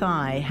Tori's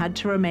thigh had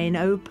to remain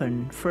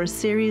open for a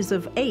series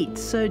of 8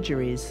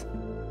 surgeries.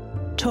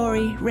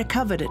 Tori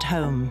recovered at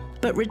home,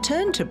 but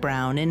returned to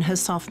Brown in her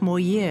sophomore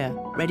year,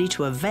 ready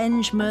to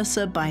avenge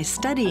MRSA by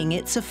studying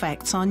its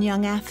effects on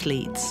young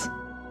athletes.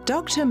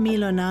 Dr.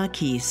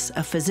 Milonakis,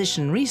 a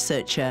physician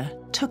researcher,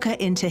 took her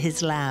into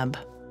his lab.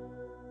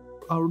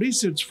 Our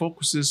research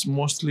focuses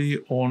mostly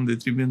on the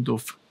treatment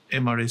of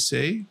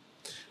MRSA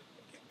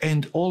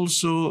and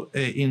also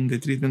in the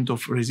treatment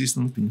of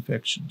resistant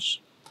infections.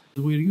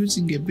 We're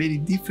using a very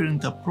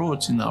different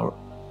approach in our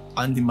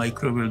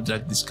antimicrobial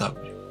drug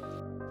discovery.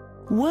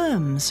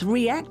 Worms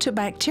react to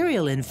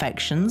bacterial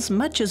infections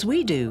much as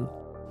we do.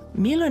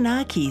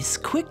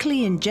 Milonakis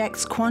quickly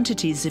injects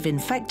quantities of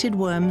infected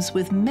worms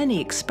with many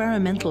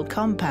experimental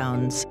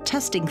compounds,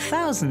 testing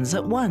thousands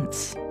at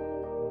once.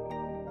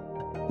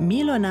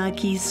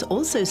 Milonakis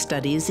also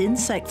studies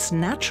insects'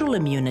 natural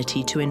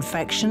immunity to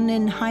infection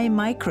in high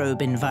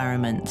microbe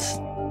environments.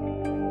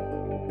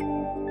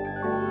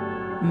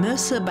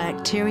 MRSA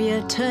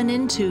bacteria turn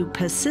into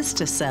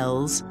persister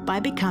cells by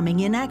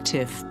becoming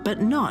inactive,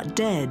 but not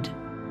dead.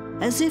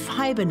 As if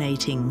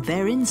hibernating,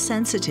 they're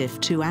insensitive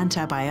to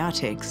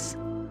antibiotics.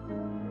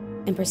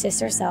 And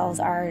persister cells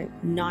are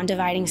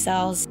non-dividing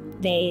cells.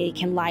 They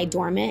can lie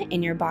dormant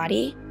in your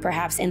body,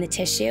 perhaps in the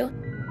tissue.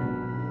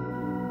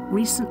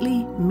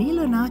 Recently,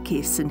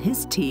 Milonakis and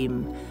his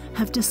team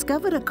have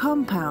discovered a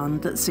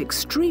compound that's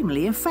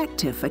extremely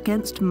effective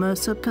against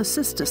MRSA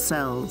persister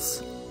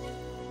cells.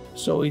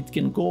 So it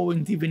can go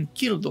and even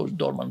kill those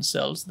dormant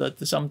cells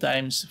that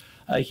sometimes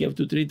I have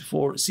to treat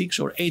for 6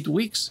 or 8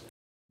 weeks.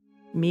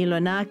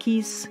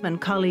 Milonakis and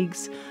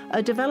colleagues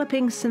are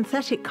developing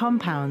synthetic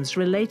compounds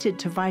related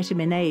to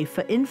vitamin A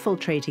for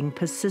infiltrating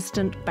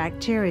persistent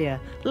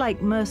bacteria like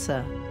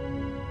MRSA.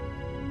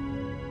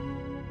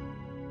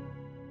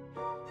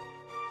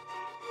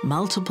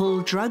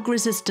 Multiple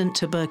drug-resistant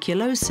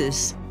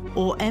tuberculosis,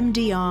 or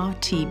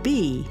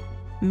MDR-TB,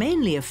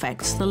 mainly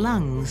affects the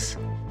lungs.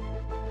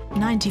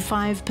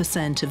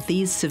 95% of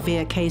these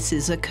severe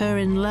cases occur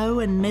in low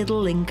and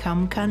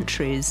middle-income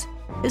countries,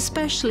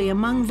 especially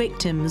among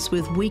victims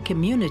with weak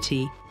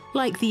immunity,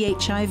 like the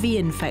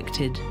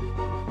HIV-infected.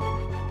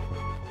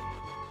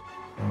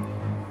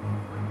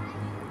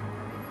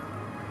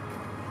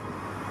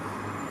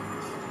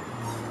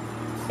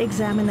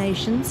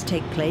 Examinations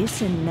take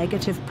place in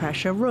negative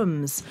pressure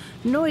rooms,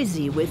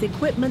 noisy with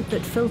equipment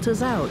that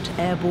filters out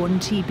airborne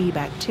TB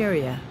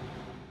bacteria.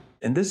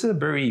 And this is a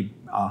very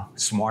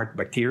smart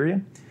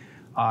bacteria.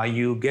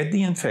 You get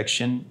the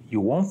infection, you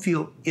won't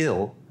feel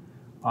ill,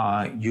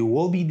 you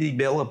will be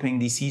developing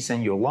disease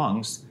in your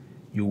lungs,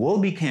 you will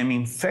become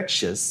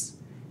infectious,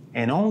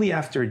 and only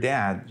after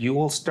that you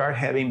will start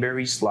having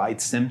very slight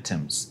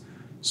symptoms.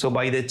 So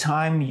by the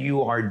time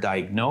you are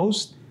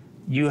diagnosed,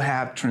 you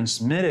have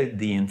transmitted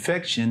the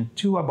infection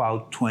to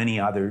about 20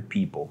 other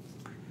people.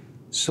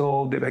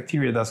 So the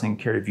bacteria doesn't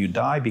care if you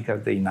die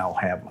because they now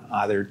have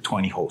other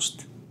 20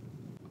 hosts.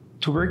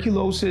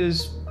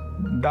 Tuberculosis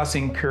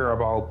doesn't care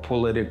about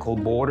political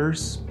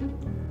borders.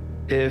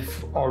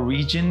 If a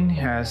region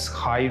has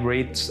high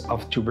rates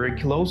of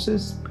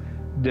tuberculosis,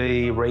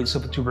 the rates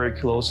of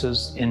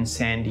tuberculosis in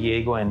San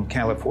Diego and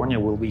California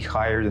will be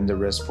higher than the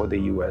rest for the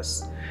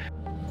US.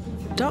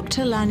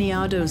 Dr.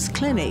 Laniado's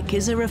clinic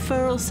is a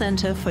referral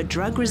center for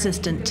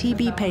drug-resistant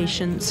TB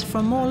patients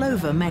from all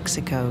over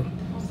Mexico.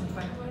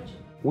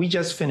 We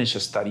just finished a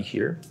study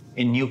here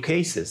in new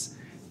cases,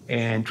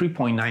 and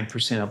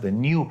 3.9% of the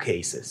new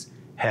cases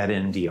had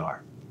MDR,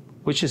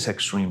 which is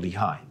extremely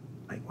high.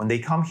 When they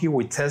come here,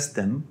 we test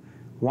them.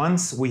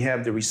 Once we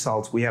have the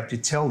results, we have to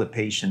tell the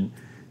patient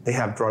they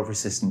have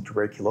drug-resistant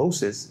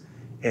tuberculosis,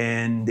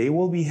 and they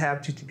will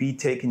have to be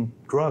taking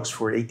drugs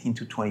for 18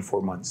 to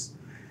 24 months.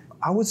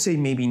 I would say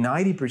maybe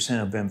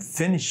 90% of them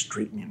finish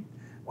treatment,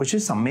 which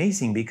is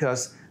amazing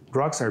because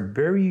drugs are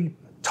very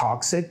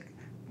toxic,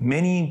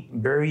 many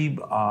very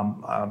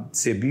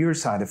severe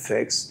side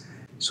effects.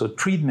 So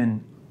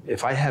treatment,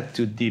 if I had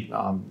to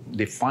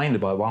define it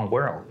by one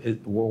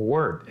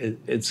word,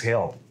 it's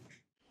hell.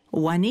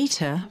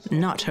 Juanita,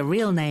 not her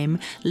real name,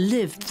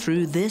 lived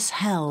through this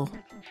hell.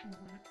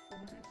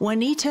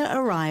 Juanita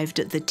arrived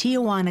at the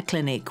Tijuana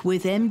clinic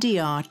with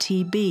MDR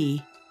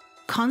TB.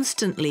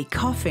 Constantly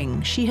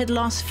coughing, she had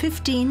lost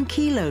 15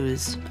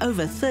 kilos,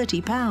 over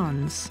 30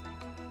 pounds.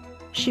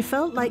 She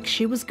felt like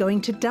she was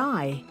going to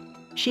die.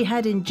 She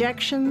had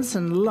injections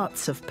and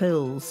lots of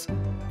pills.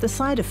 The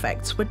side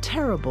effects were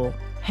terrible: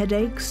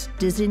 headaches,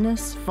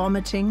 dizziness,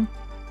 vomiting.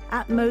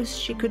 At most,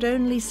 she could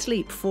only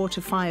sleep 4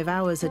 to 5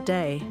 hours a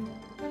day.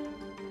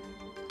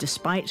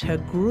 Despite her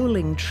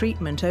grueling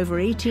treatment over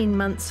 18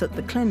 months at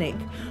the clinic,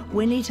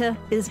 Juanita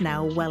is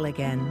now well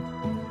again.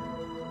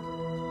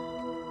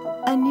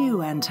 A new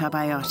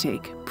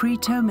antibiotic,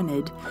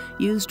 Pretomanid,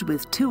 used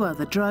with 2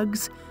 other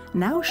drugs,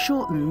 now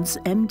shortens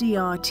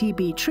MDR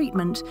TB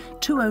treatment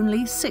to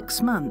only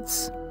 6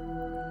 months.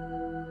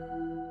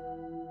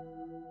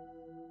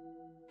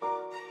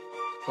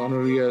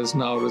 Gonorrhea is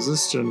now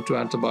resistant to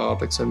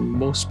antibiotics in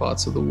most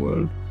parts of the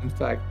world. In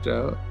fact,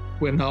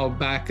 we're now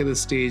back at the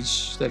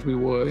stage that we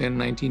were in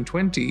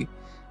 1920,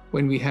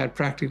 when we had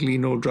practically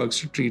no drugs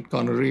to treat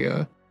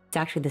gonorrhea. It's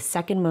actually the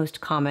second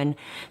most common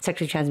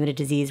sexually transmitted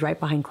disease, right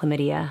behind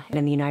chlamydia. And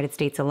in the United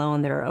States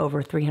alone, there are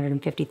over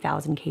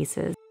 350,000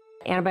 cases.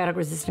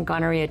 Antibiotic-resistant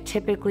gonorrhea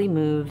typically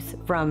moves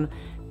from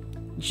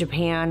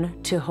Japan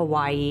to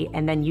Hawaii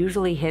and then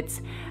usually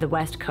hits the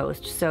West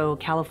Coast, so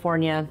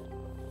California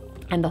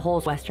and the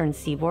whole western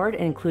seaboard,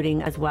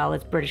 including as well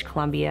as British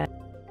Columbia.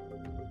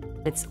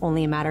 It's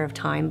only a matter of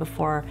time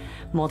before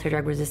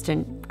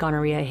multi-drug-resistant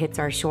gonorrhea hits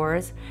our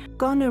shores.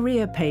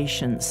 Gonorrhea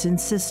patients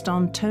insist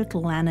on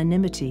total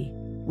anonymity.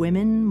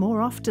 Women,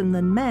 more often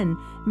than men,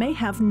 may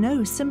have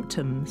no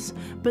symptoms,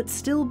 but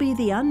still be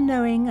the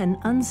unknowing and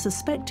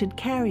unsuspected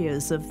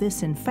carriers of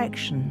this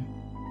infection.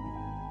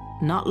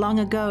 Not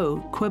long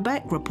ago,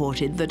 Quebec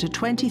reported that a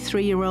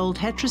 23-year-old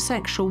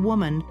heterosexual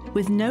woman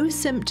with no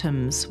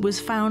symptoms was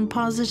found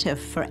positive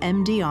for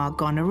MDR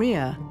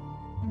gonorrhea.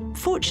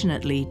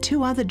 Fortunately,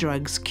 2 other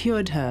drugs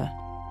cured her.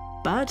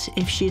 But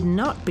if she'd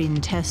not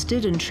been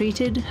tested and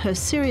treated, her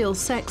serial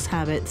sex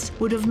habits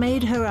would have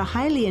made her a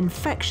highly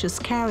infectious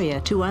carrier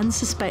to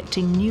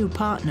unsuspecting new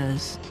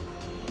partners.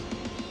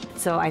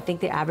 So I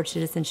think the average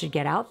citizen should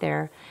get out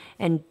there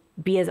and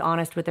be as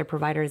honest with their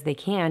provider as they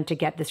can to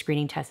get the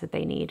screening test that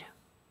they need.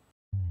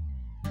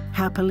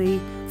 Happily,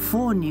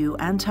 4 new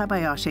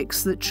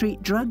antibiotics that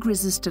treat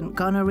drug-resistant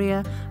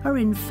gonorrhea are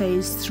in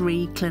phase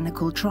 3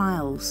 clinical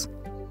trials.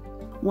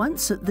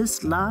 Once at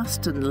this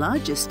last and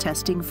largest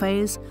testing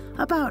phase,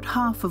 about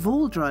half of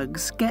all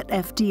drugs get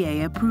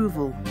FDA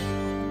approval.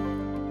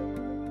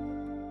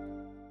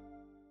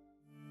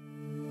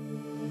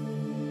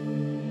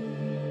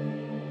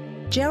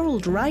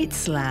 Gerald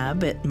Wright's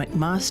lab at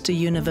McMaster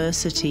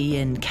University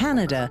in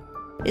Canada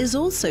is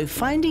also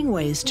finding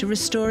ways to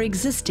restore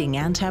existing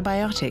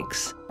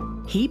antibiotics.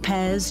 He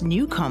pairs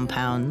new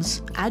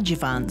compounds,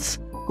 adjuvants,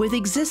 with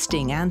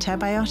existing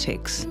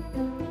antibiotics.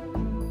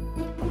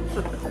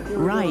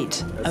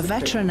 Wright, a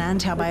veteran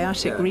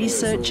antibiotic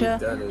researcher,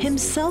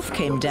 himself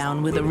came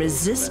down with a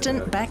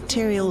resistant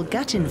bacterial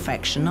gut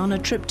infection on a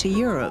trip to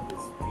Europe.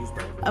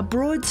 A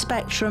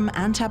broad-spectrum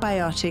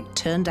antibiotic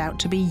turned out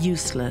to be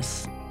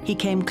useless. He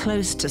came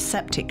close to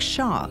septic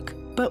shock,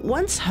 but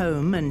once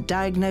home and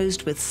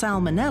diagnosed with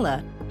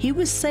salmonella, he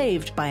was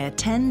saved by a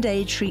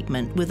 10-day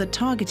treatment with a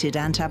targeted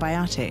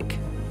antibiotic.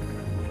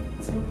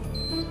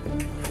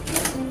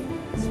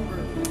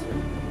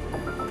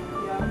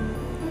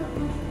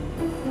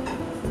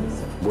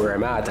 Where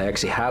I'm at, I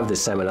actually have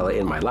this salmonella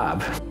in my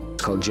lab.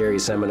 It's called Jerry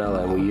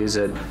salmonella, and we use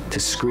it to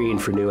screen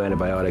for new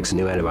antibiotics and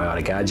new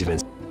antibiotic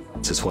adjuvants.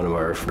 It's one of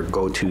our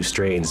go-to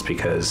strains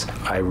because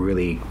I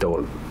really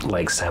don't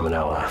like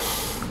salmonella.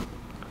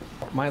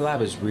 My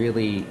lab is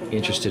really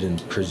interested in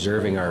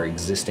preserving our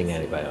existing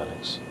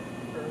antibiotics.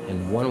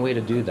 And one way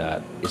to do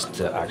that is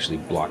to actually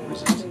block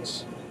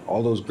resistance.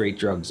 All those great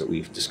drugs that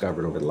we've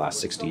discovered over the last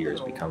 60 years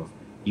become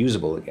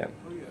usable again.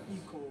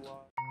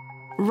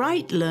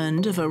 Wright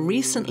learned of a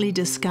recently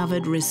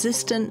discovered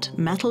resistant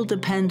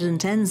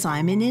metal-dependent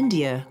enzyme in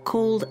India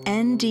called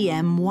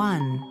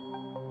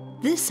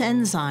NDM1. This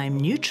enzyme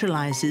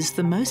neutralizes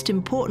the most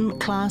important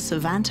class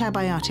of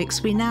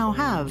antibiotics we now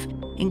have,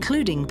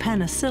 including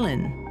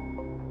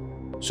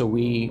penicillin. So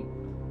we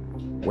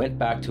went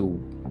back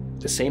to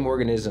the same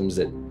organisms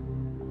that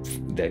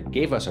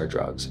gave us our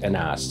drugs and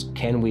asked,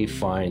 can we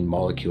find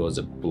molecules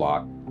that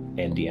block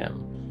NDM?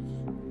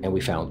 And we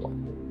found one.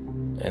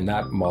 And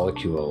that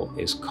molecule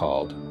is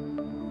called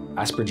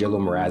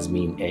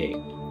aspergillomarasmine A,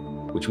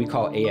 which we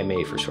call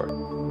AMA for short.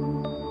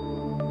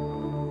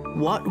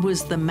 What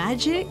was the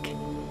magic?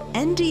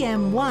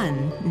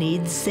 NDM1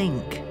 needs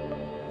zinc.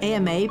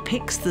 AMA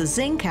picks the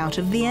zinc out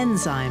of the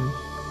enzyme.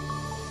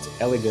 It's an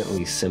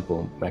elegantly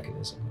simple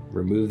mechanism.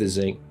 Remove the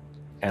zinc,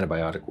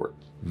 antibiotic work.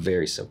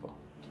 Very simple.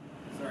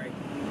 Sorry.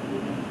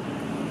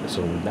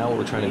 So now what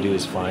we're trying to do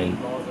is find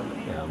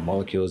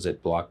molecules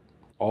that block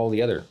all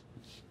the other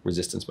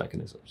resistance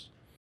mechanisms.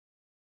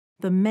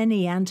 The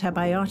many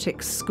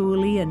antibiotics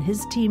Schooley and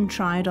his team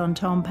tried on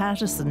Tom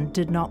Patterson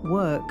did not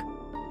work.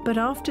 But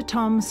after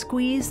Tom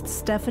squeezed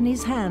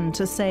Stephanie's hand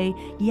to say,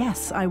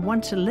 "Yes, I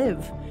want to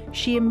live,"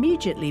 she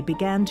immediately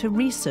began to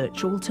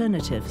research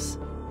alternatives.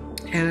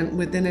 And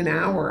within an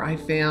hour, I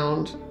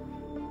found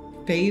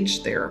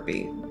phage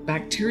therapy,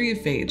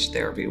 bacteriophage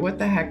therapy. What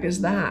the heck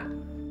is that?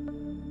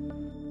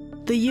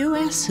 The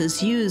US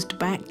has used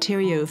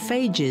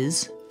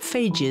bacteriophages,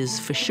 phages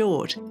for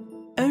short,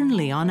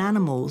 only on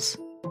animals.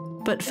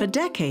 But for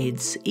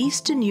decades,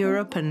 Eastern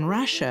Europe and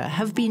Russia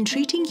have been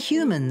treating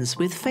humans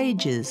with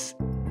phages.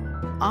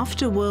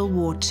 After World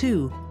War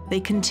II, they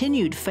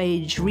continued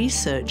phage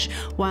research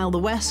while the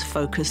West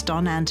focused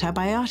on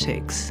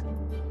antibiotics.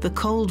 The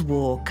Cold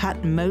War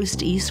cut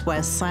most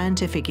East-West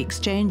scientific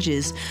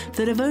exchanges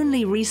that have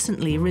only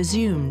recently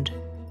resumed.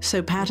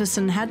 So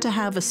Patterson had to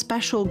have a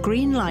special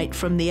green light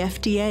from the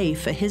FDA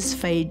for his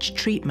phage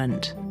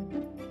treatment.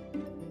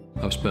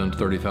 I've spent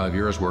 35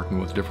 years working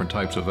with different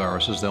types of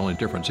viruses. The only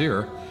difference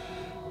here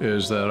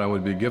is that I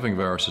would be giving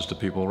viruses to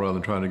people rather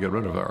than trying to get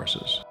rid of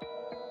viruses.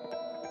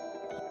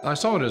 I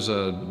saw it as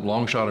a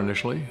long shot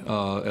initially.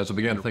 As I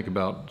began to think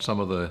about some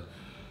of the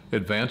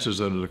advances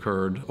that had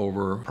occurred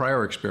over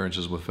prior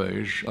experiences with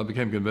phage, I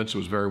became convinced it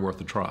was very worth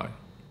the try.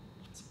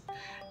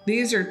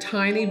 These are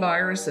tiny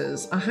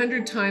viruses,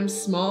 100 times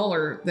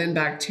smaller than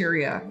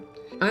bacteria.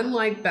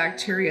 Unlike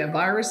bacteria,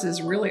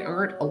 viruses really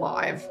aren't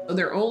alive.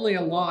 They're only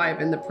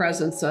alive in the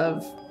presence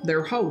of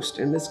their host,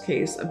 in this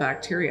case, a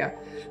bacteria.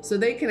 So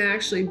they can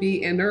actually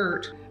be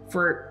inert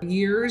for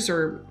years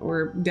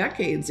or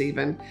decades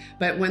even.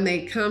 But when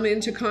they come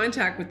into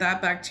contact with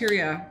that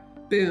bacteria,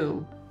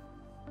 boom.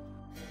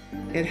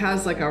 It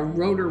has like a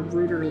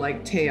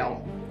rotor-rooter-like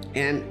tail.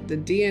 And the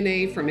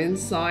DNA from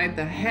inside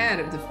the head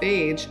of the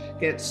phage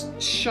gets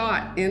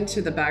shot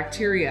into the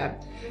bacteria,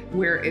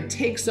 where it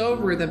takes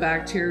over the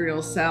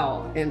bacterial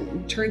cell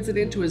and turns it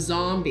into a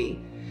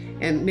zombie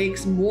and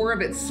makes more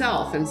of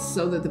itself. And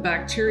so that the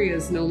bacteria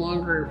is no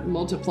longer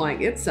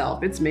multiplying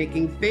itself, it's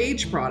making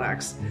phage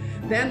products.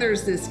 Then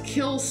there's this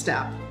kill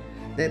step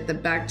that the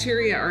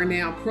bacteria are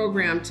now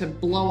programmed to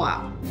blow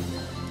up.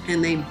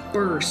 And they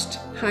burst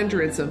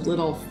hundreds of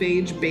little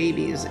phage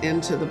babies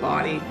into the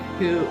body,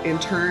 who in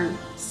turn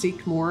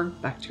seek more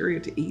bacteria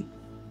to eat.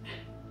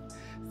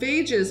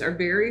 Phages are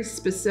very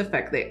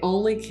specific. They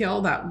only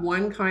kill that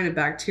one kind of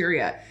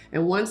bacteria.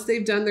 And once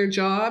they've done their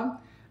job,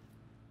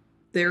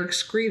 they're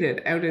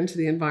excreted out into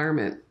the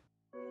environment.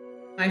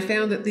 I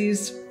found that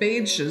these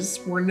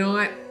phages were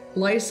not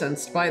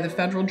licensed by the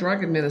Federal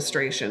Drug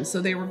Administration,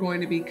 so they were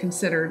going to be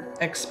considered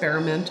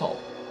experimental.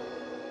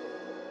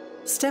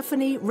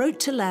 Stephanie wrote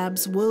to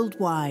labs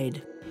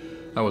worldwide.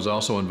 I was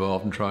also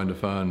involved in trying to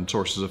find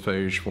sources of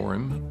phage for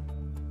him.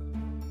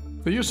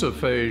 The use of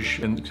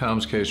phage in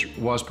Tom's case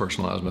was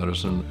personalized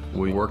medicine.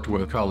 We worked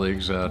with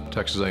colleagues at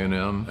Texas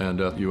A&M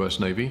and at the U.S.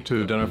 Navy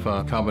to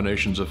identify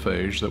combinations of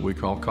phage that we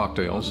call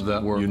cocktails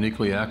that were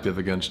uniquely active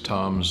against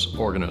Tom's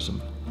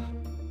organism.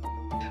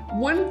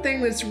 One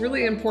thing that's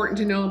really important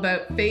to know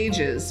about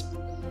phages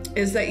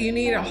is that you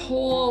need a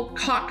whole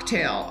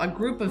cocktail, a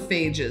group of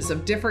phages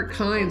of different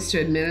kinds to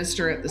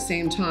administer at the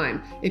same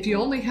time. If you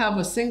only have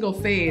a single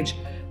phage,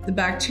 the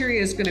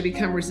bacteria is going to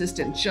become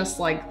resistant just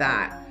like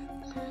that.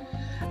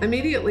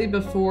 Immediately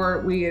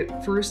before we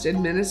first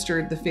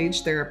administered the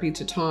phage therapy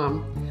to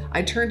Tom,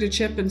 I turned to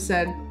Chip and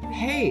said,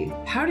 "Hey,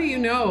 how do you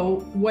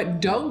know what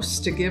dose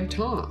to give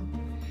Tom?"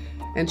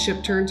 And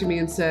Chip turned to me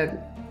and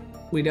said,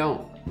 "We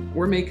don't.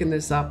 We're making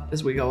this up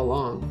as we go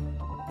along."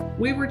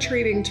 We were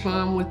treating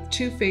Tom with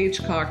 2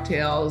 phage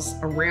cocktails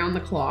around the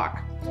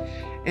clock,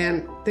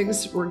 and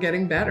things were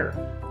getting better.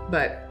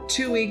 But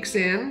 2 weeks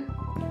in,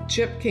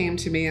 Chip came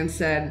to me and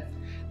said,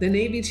 "The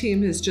Navy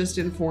team has just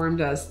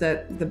informed us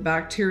that the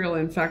bacterial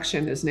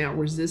infection is now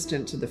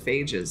resistant to the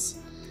phages."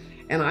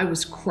 And I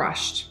was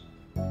crushed.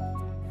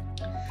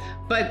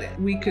 But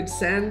we could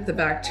send the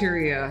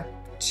bacteria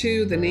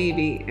to the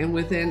Navy, and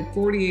within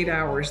 48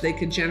 hours, they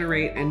could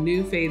generate a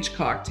new phage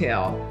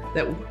cocktail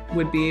that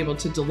would be able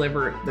to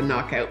deliver the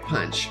knockout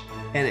punch.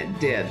 And it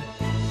did.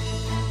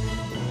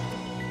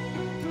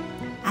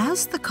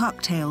 As the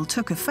cocktail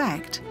took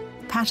effect,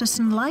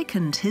 Patterson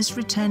likened his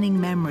returning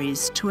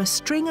memories to a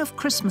string of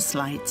Christmas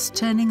lights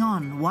turning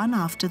on one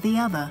after the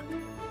other.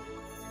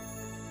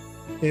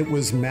 It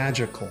was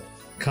magical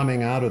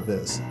coming out of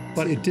this,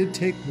 but it did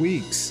take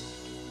weeks.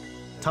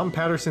 Tom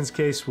Patterson's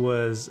case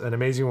was an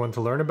amazing one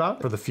to learn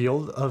about for the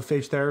field of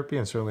phage therapy,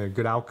 and certainly a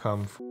good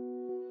outcome.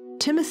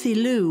 Timothy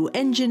Liu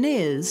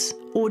engineers,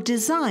 or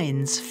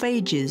designs,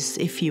 phages,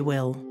 if you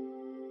will.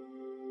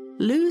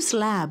 Liu's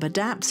lab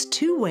adapts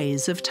two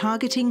ways of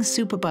targeting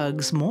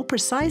superbugs more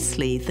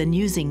precisely than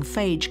using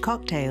phage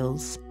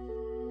cocktails.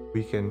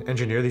 We can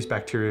engineer these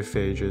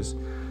bacteriophages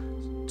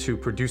to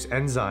produce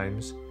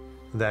enzymes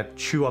that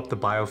chew up the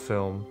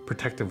biofilm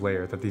protective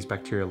layer that these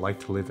bacteria like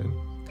to live in.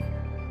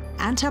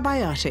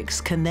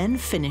 Antibiotics can then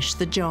finish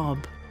the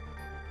job.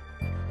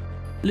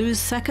 Liu's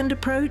second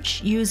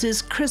approach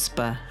uses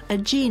CRISPR, a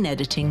gene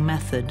editing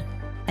method.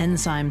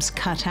 Enzymes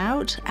cut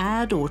out,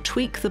 add, or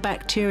tweak the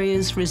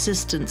bacteria's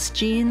resistance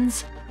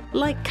genes,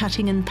 like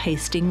cutting and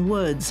pasting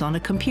words on a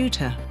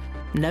computer.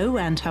 No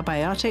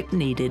antibiotic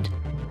needed.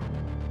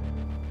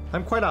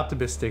 I'm quite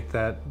optimistic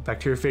that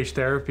bacteriophage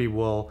therapy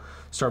will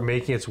start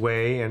making its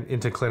way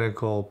into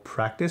clinical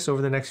practice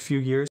over the next few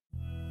years.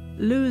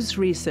 Liu's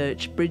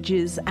research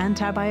bridges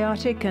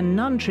antibiotic and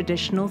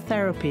non-traditional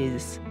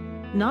therapies.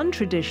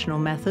 Non-traditional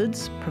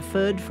methods,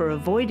 preferred for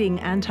avoiding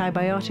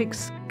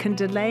antibiotics, can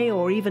delay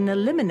or even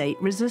eliminate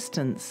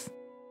resistance.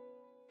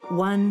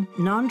 One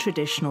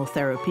non-traditional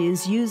therapy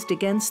is used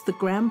against the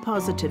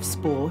gram-positive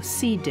spore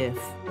C.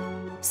 diff.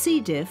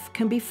 C. diff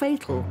can be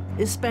fatal,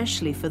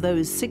 especially for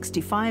those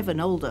 65 and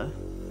older.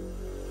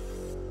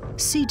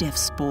 C. diff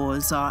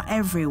spores are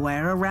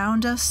everywhere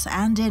around us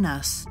and in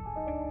us.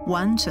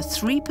 1 to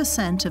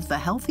 3% of the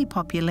healthy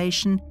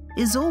population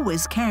is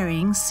always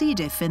carrying C.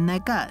 diff in their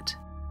gut.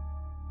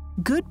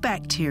 Good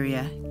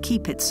bacteria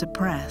keep it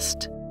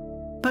suppressed.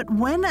 But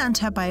when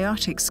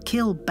antibiotics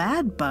kill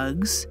bad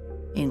bugs,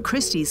 in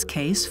Christie's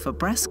case for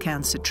breast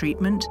cancer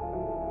treatment,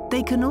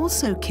 they can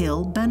also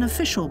kill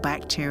beneficial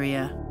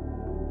bacteria.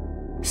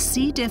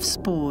 C. diff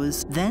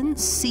spores then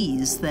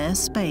seize their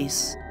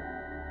space.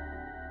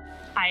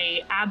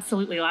 I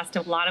absolutely lost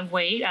a lot of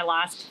weight. I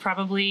lost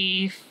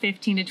probably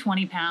 15 to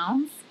 20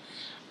 pounds.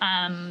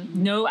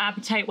 No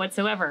appetite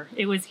whatsoever.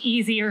 It was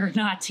easier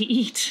not to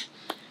eat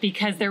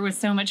because there was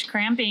so much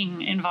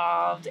cramping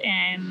involved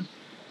and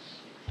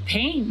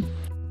pain.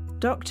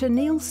 Dr.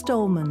 Neil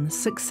Stolman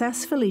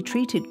successfully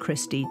treated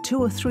Christie 2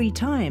 or 3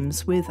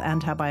 times with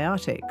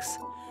antibiotics.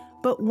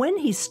 But when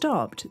he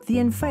stopped, the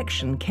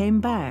infection came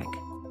back.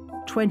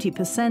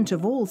 20%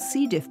 of all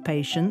C. diff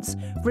patients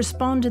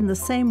respond in the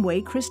same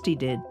way Christie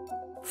did.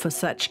 For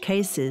such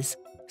cases,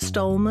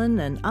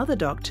 Stolman and other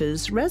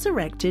doctors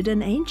resurrected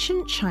an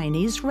ancient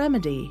Chinese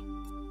remedy.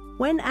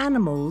 When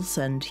animals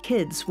and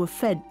kids were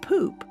fed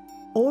poop,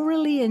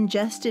 orally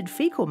ingested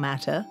fecal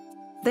matter,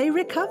 they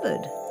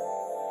recovered.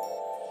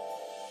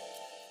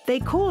 They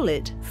call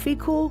it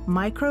fecal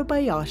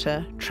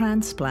microbiota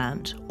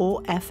transplant,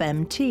 or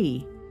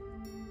FMT.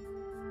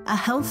 A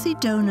healthy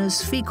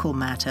donor's fecal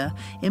matter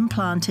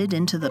implanted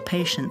into the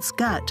patient's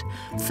gut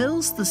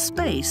fills the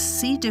space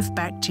C. diff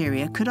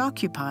bacteria could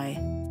occupy.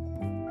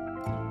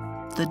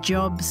 The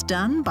job's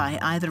done by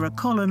either a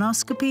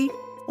colonoscopy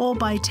or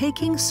by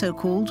taking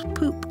so-called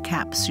poop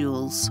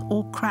capsules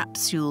or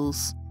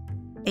crapsules.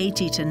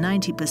 80 to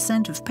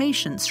 90% of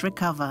patients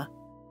recover.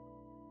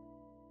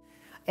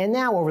 And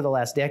now, over the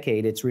last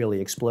decade, it's really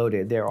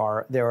exploded. There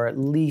are at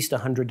least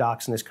 100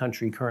 docs in this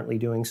country currently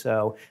doing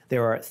so.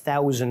 There are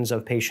thousands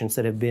of patients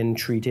that have been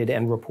treated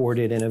and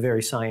reported in a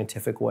very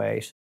scientific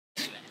way.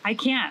 I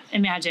can't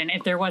imagine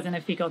if there wasn't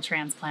a fecal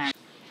transplant.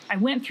 I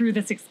went through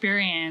this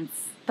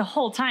experience the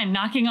whole time,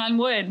 knocking on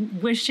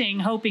wood, wishing,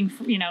 hoping,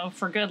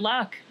 for good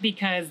luck,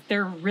 because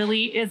there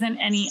really isn't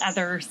any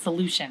other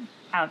solution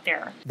out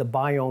there. The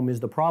biome is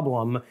the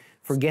problem.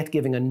 Forget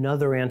giving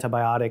another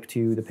antibiotic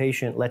to the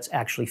patient. Let's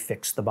actually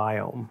fix the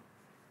biome.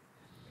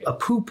 A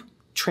poop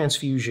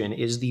transfusion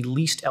is the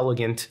least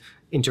elegant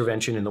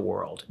intervention in the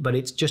world, but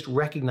it just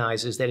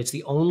recognizes that it's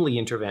the only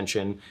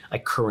intervention I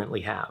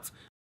currently have.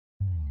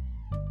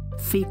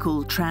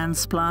 Fecal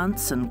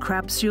transplants and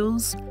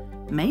crapsules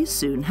may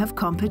soon have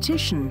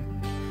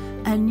competition.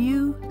 A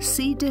new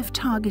C.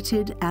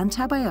 diff-targeted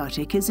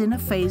antibiotic is in a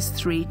phase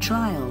 3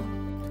 trial.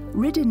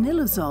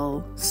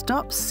 Ridinilazole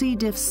stops C.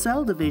 diff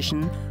cell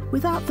division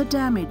without the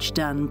damage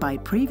done by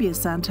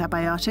previous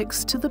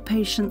antibiotics to the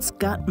patient's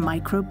gut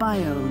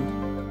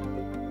microbiome.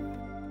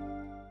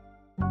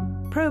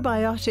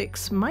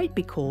 Probiotics might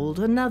be called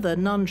another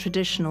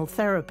non-traditional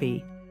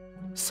therapy.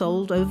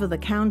 Sold over the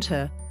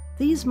counter,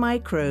 these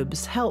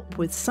microbes help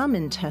with some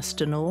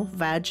intestinal,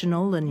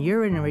 vaginal, and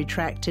urinary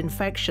tract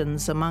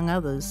infections, among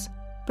others.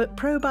 But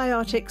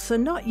probiotics are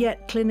not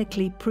yet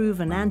clinically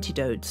proven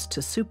antidotes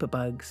to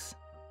superbugs.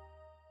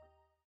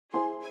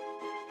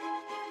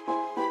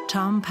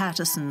 Tom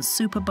Patterson's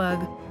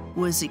superbug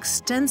was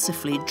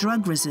extensively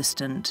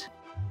drug-resistant.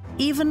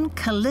 Even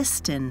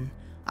colistin,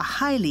 a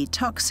highly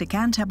toxic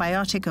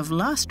antibiotic of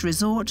last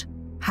resort,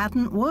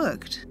 hadn't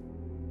worked.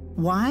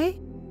 Why?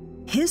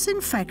 His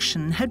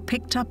infection had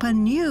picked up a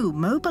new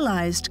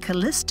mobilized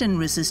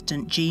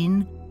colistin-resistant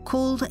gene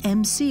called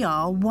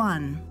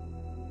MCR1.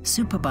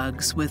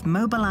 Superbugs with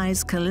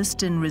mobilized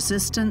colistin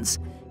resistance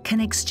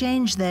can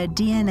exchange their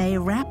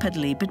DNA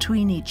rapidly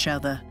between each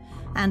other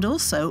and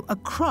also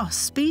across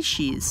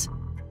species,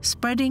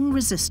 spreading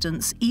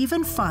resistance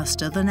even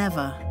faster than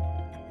ever.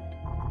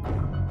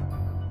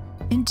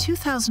 In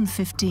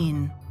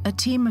 2015, a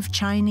team of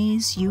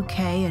Chinese, UK,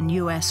 and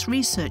US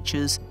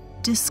researchers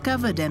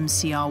discovered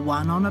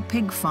MCR1 on a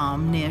pig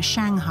farm near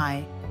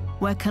Shanghai,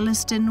 where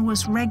colistin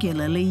was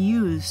regularly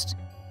used.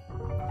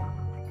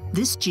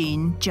 This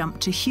gene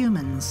jumped to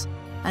humans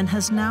and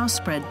has now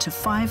spread to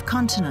 5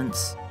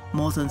 continents,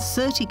 more than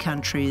 30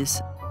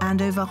 countries, and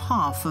over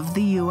half of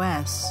the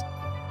US.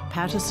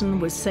 Patterson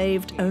was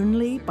saved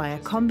only by a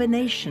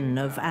combination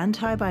of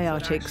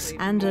antibiotics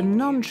and a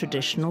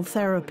non-traditional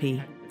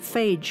therapy,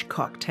 phage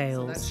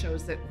cocktails. That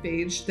shows that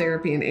phage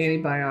therapy and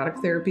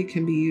antibiotic therapy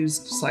can be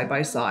used side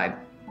by side.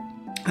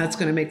 That's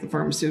going to make the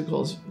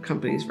pharmaceuticals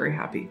companies very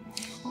happy.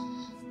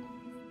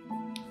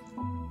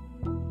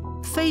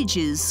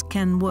 Phages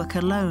can work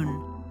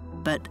alone,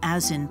 but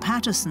as in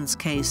Patterson's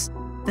case,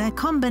 their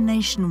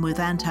combination with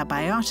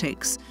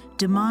antibiotics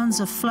demands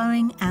a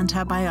flowing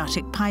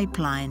antibiotic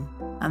pipeline,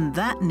 and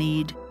that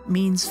need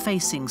means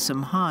facing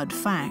some hard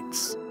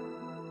facts.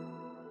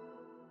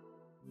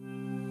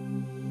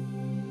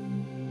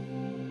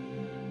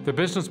 The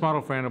business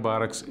model for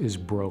antibiotics is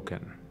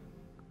broken.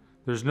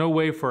 There's no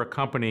way for a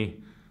company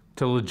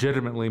to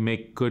legitimately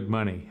make good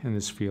money in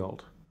this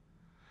field.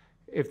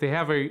 If they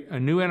have a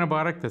new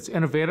antibiotic that's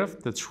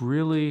innovative, that's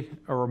really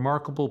a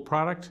remarkable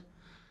product,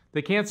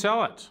 they can't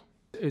sell it.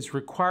 It's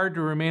required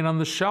to remain on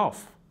the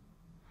shelf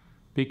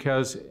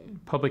because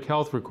public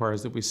health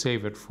requires that we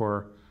save it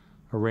for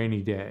a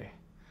rainy day.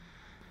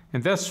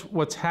 And that's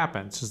what's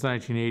happened since the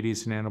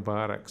 1980s in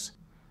antibiotics.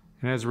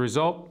 And as a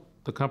result,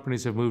 the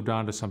companies have moved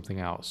on to something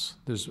else.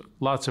 There's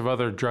lots of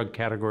other drug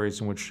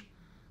categories in which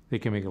they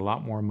can make a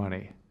lot more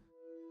money.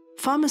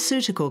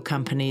 Pharmaceutical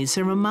companies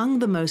are among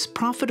the most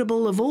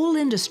profitable of all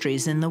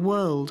industries in the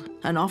world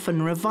and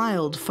often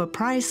reviled for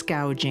price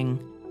gouging.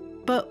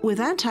 But with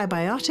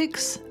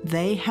antibiotics,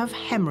 they have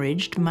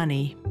hemorrhaged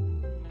money.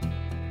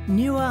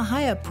 Newer,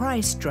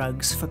 higher-priced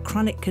drugs for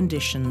chronic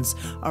conditions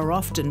are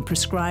often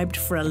prescribed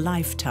for a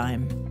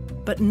lifetime.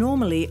 But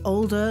normally,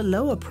 older,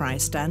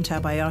 lower-priced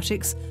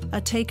antibiotics are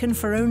taken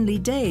for only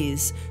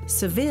days,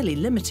 severely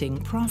limiting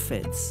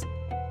profits.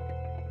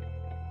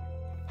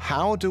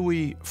 How do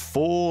we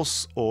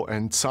force or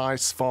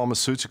entice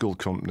pharmaceutical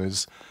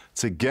companies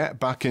to get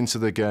back into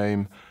the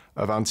game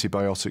of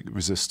antibiotic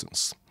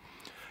resistance?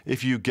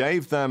 If you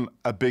gave them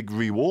a big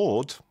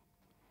reward,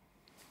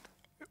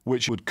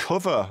 which would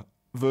cover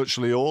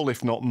virtually all,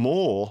 if not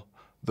more,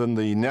 than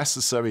the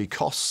necessary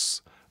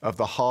costs of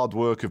the hard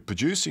work of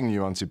producing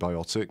new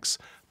antibiotics,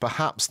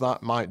 perhaps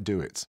that might do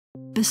it.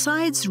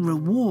 Besides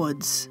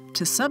rewards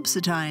to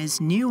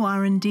subsidize new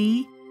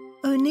R&D,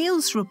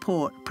 O'Neill's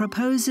report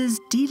proposes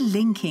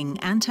delinking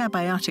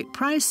antibiotic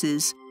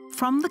prices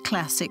from the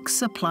classic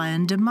supply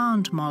and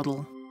demand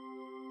model.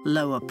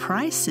 Lower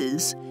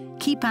prices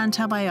keep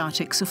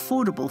antibiotics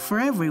affordable for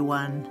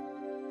everyone.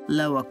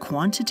 Lower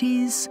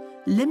quantities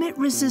limit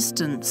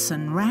resistance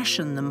and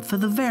ration them for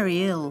the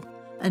very ill,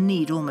 a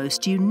need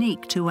almost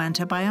unique to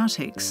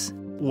antibiotics.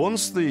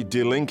 Once the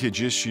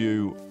delinkage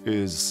issue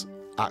is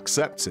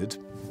accepted,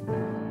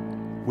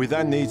 we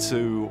then need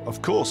to,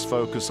 of course,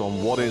 focus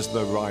on what is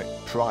the right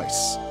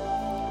price.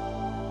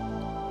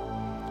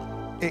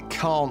 It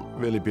can't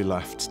really be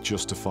left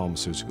just to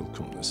pharmaceutical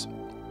companies.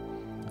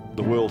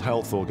 The World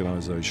Health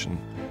Organization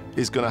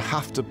is going to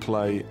have to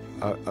play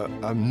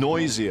a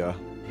noisier,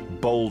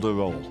 bolder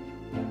role.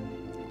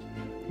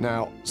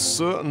 Now,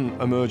 certain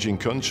emerging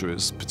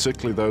countries,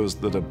 particularly those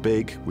that are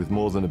big with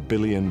more than 1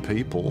 billion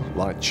people,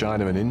 like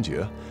China and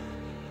India,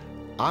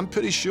 I'm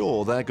pretty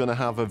sure they're going to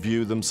have a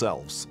view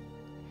themselves.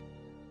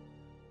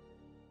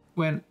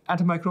 When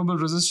antimicrobial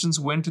resistance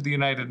went to the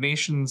United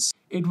Nations,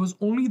 it was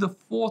only the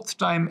 4th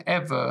time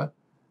ever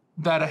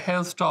that a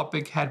health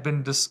topic had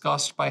been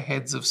discussed by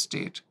heads of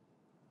state.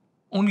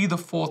 Only the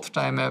 4th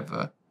time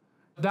ever.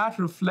 That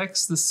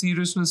reflects the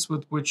seriousness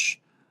with which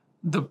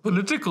the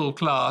political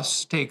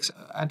class takes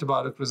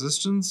antibiotic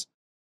resistance.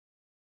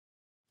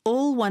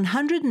 All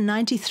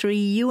 193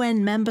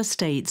 UN member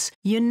states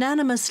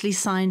unanimously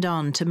signed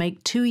on to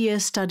make 2-year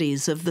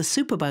studies of the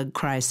superbug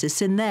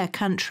crisis in their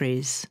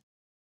countries.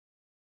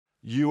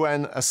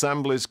 UN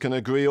assemblies can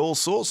agree all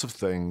sorts of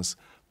things,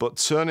 but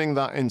turning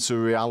that into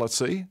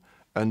reality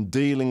and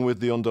dealing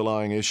with the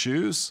underlying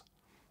issues,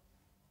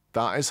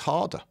 that is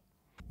harder.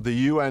 The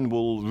UN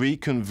will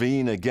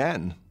reconvene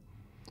again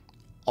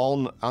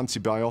on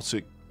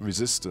antibiotic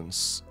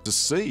resistance to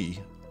see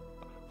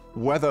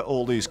whether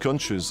all these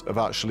countries have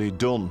actually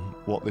done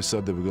what they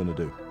said they were going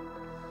to do.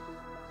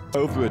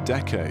 over a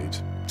decade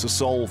to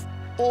solve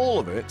all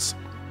of it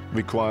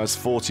requires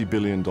 $40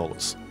 billion,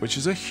 which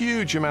is a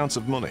huge amount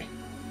of money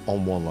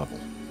on one level.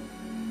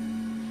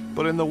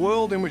 But in the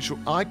world in which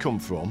I come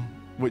from,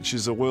 which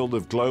is a world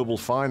of global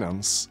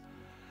finance,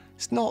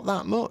 it's not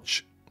that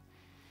much.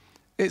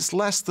 It's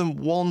less than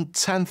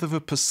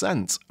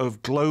 0.1%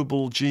 of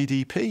global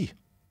GDP.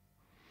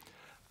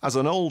 As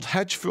an old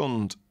hedge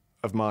fund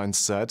of mine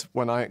said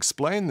when I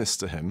explained this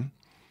to him,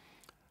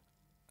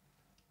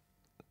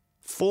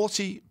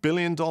 $40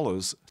 billion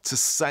to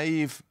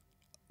save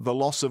the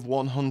loss of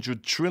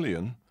 100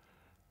 trillion,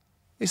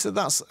 he said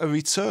that's a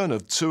return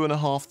of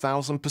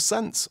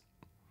 2,500%.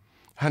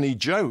 And he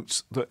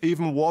joked that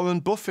even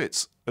Warren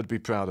Buffett would be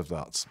proud of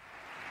that.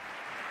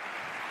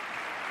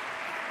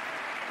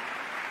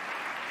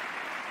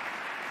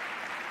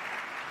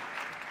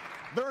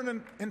 There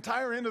are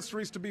entire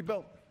industries to be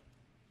built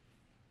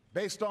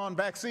based on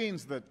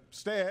vaccines that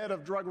stay ahead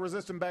of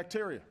drug-resistant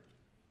bacteria,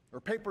 or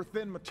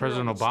paper-thin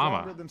material. President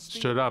Obama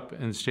stood up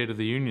in the State of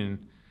the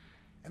Union.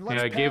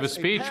 Gave a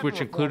speech which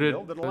included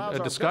a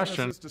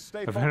discussion of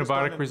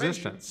antibiotic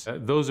resistance.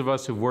 Those of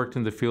us who've worked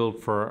in the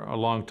field for a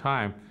long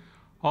time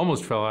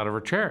almost fell out of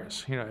our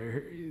chairs.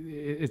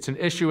 It's an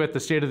issue at the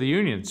State of the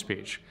Union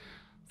speech.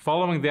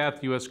 Following that,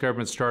 the U.S.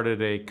 government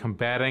started a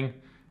Combating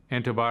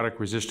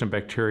Antibiotic-Resistant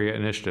Bacteria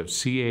Initiative,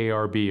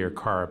 CARB or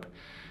CARB.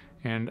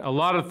 And a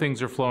lot of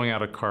things are flowing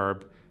out of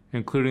CARB,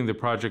 including the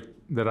project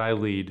that I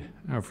lead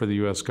for the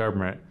U.S.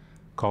 government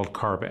called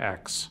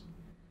CARB-X.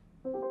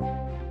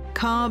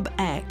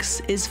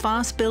 CARB-X is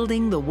fast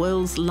building the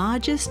world's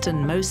largest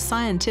and most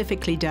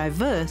scientifically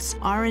diverse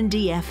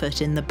R&D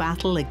effort in the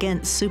battle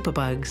against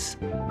superbugs.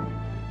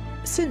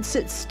 Since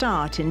its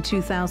start in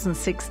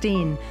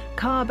 2016,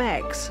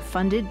 CARB-X,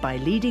 funded by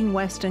leading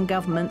Western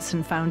governments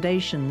and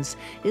foundations,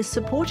 is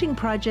supporting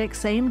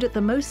projects aimed at the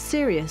most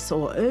serious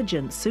or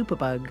urgent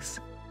superbugs.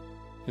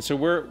 And so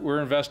we're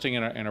investing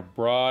in a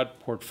broad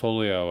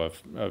portfolio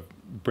of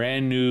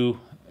brand new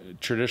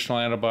traditional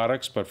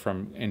antibiotics, but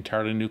from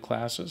entirely new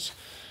classes,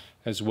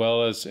 as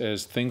well as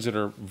things that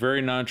are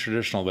very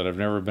non-traditional that have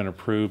never been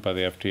approved by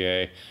the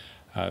FDA,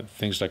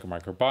 things like a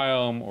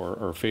microbiome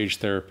or phage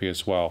therapy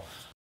as well.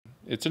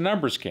 It's a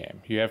numbers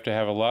game. You have to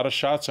have a lot of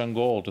shots on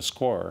goal to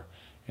score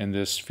in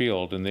this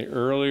field. And the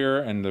earlier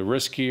and the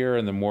riskier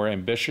and the more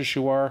ambitious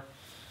you are,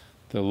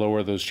 the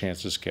lower those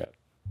chances get.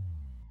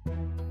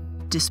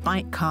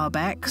 Despite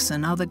CARB-X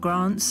and other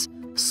grants,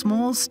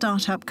 small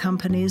startup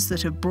companies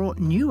that have brought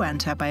new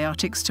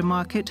antibiotics to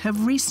market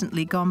have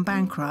recently gone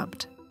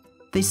bankrupt.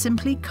 They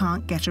simply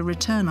can't get a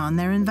return on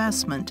their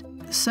investment,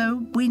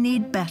 so we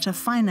need better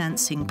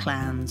financing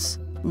plans.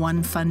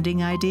 One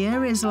funding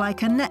idea is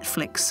like a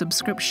Netflix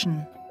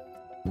subscription.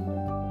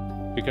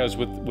 Because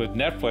with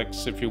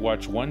Netflix, if you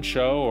watch one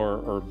show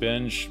or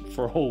binge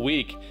for a whole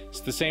week, it's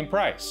the same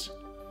price.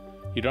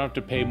 You don't have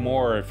to pay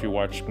more if you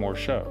watch more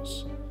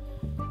shows.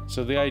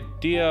 So the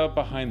idea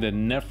behind the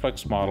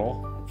Netflix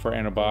model for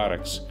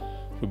antibiotics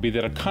would be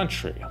that a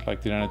country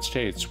like the United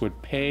States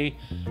would pay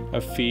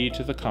a fee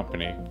to the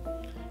company,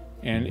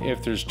 and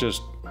if there's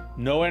just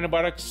no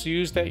antibiotics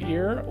used that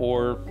year,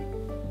 or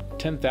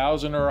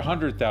 10,000 or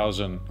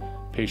 100,000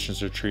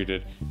 patients are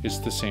treated, it's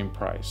the same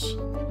price.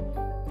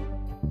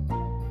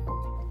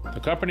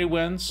 The company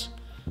wins,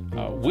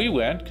 we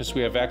win because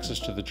we have access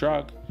to the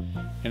drug,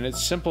 and it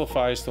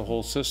simplifies the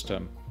whole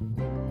system.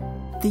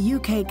 The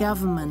UK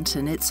government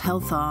and its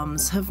health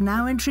arms have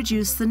now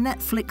introduced the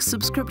Netflix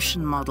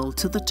subscription model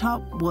to the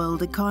top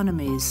world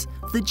economies,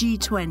 the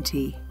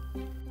G20.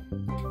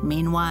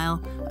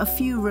 Meanwhile, a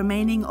few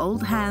remaining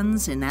old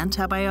hands in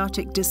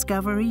antibiotic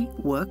discovery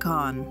work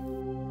on.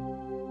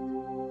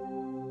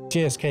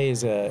 GSK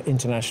is an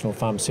international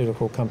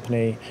pharmaceutical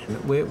company.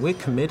 We're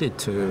committed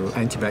to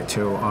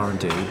antibacterial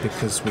R&D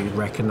because we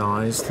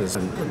recognize there's a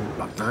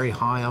very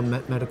high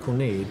unmet medical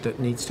need that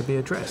needs to be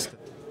addressed.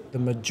 The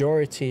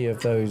majority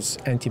of those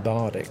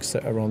antibiotics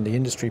that are on the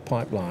industry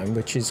pipeline,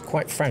 which is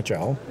quite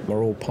fragile,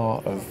 are all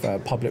part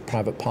of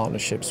public-private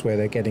partnerships where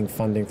they're getting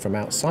funding from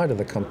outside of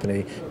the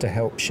company to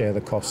help share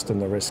the cost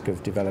and the risk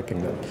of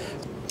developing them.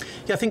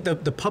 Yeah, I think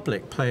the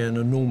public play an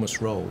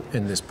enormous role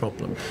in this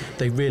problem.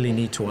 They really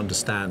need to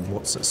understand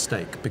what's at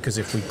stake, because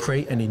if we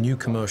create any new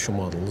commercial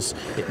models,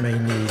 it may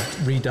need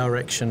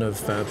redirection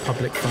of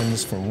public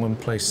funds from one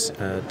place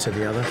to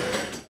the other.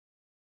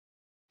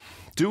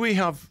 Do we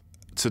have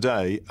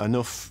today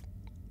enough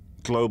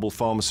global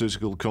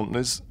pharmaceutical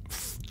companies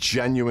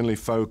genuinely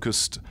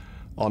focused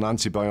on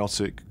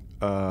antibiotic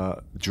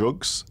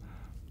drugs?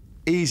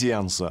 Easy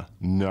answer,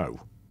 no.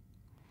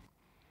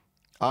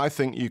 I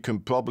think you can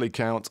probably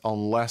count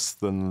on less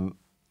than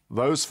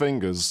those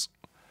fingers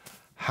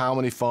how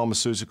many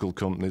pharmaceutical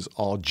companies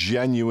are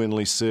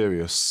genuinely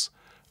serious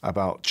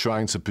about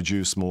trying to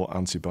produce more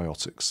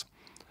antibiotics.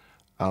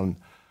 And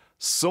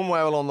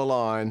somewhere along the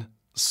line,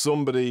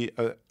 somebody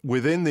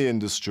within the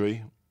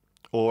industry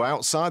or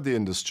outside the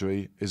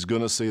industry is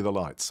going to see the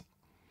light.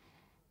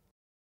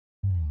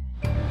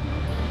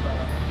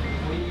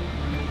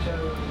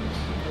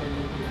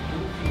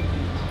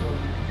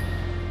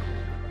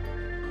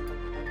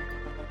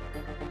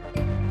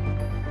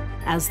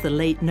 As the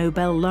late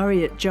Nobel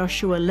laureate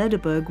Joshua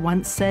Lederberg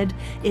once said,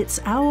 it's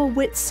our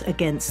wits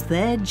against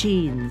their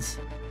genes.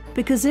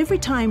 Because every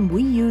time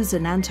we use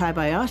an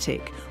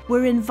antibiotic,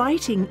 we're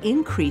inviting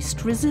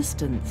increased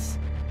resistance.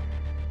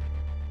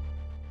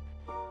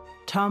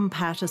 Tom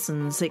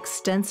Patterson's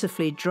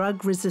extensively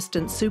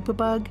drug-resistant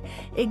superbug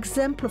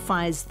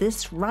exemplifies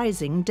this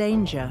rising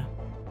danger.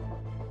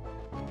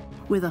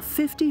 With a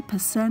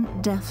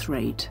 50% death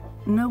rate,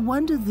 no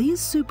wonder these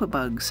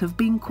superbugs have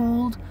been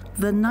called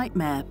the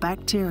nightmare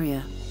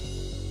bacteria.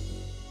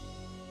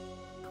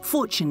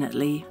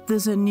 Fortunately,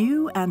 there's a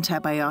new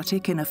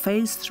antibiotic in a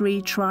phase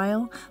 3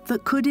 trial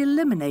that could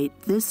eliminate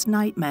this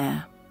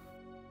nightmare.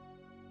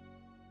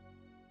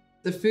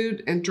 The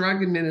Food and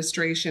Drug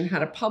Administration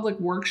had a public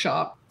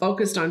workshop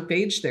focused on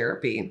phage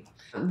therapy.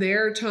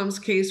 There, Tom's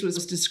case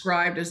was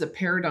described as a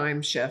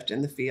paradigm shift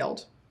in the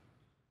field.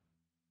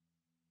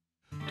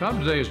 Tom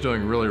today is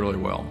doing really, really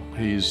well.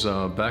 He's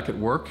back at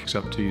work,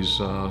 except he's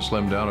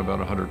slimmed down about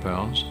 100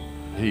 pounds.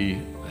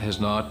 He has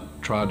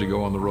not tried to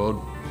go on the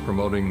road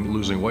promoting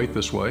losing weight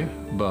this way,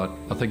 but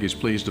I think he's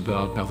pleased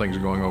about how things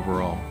are going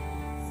overall.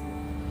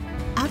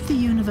 At the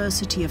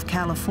University of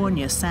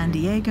California, San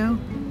Diego,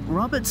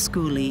 Robert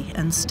Schooley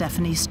and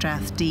Stephanie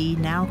Strath-Dee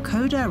now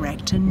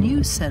co-direct a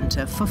new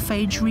center for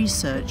phage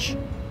research.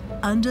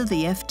 Under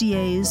the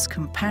FDA's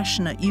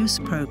Compassionate Use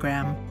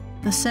Program,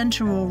 the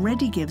center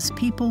already gives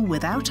people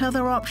without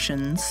other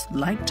options,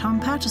 like Tom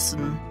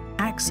Patterson,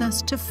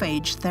 access to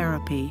phage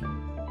therapy.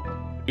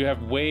 You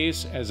have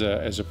ways as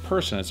a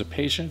person, as a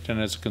patient, and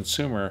as a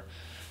consumer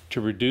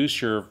to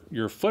reduce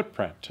your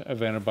footprint of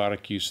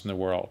antibiotic use in the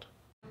world.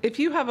 If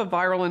you have a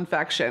viral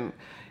infection,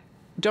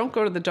 don't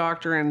go to the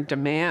doctor and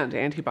demand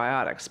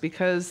antibiotics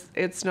because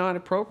it's not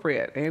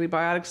appropriate.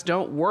 Antibiotics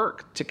don't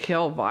work to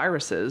kill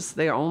viruses.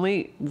 They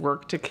only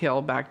work to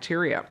kill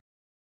bacteria.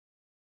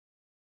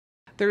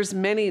 There's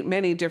many,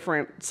 many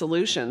different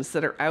solutions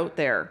that are out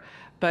there,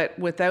 but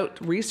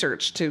without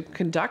research to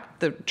conduct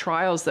the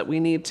trials that we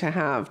need to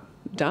have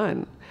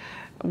done,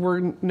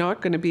 we're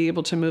not going to be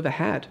able to move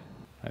ahead.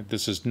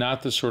 This is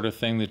not the sort of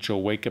thing that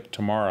you'll wake up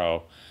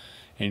tomorrow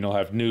and you'll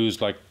have news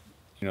like,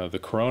 the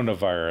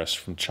coronavirus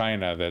from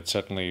China that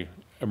suddenly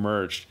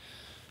emerged.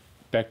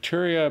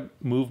 Bacteria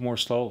move more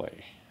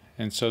slowly,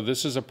 and so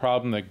this is a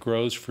problem that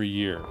grows for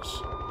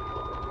years.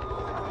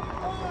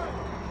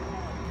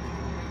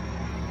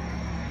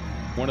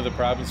 One of the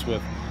problems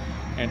with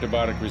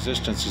antibiotic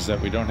resistance is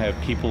that we don't have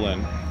people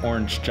in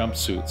orange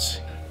jumpsuits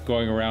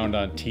going around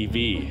on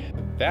TV.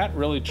 That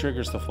really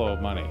triggers the flow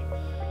of money.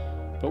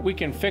 But we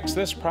can fix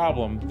this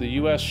problem. The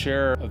US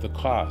share of the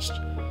cost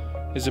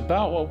is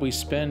about what we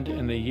spend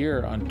in a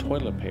year on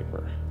toilet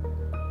paper.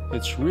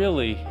 It's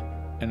really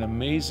an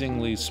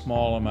amazingly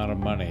small amount of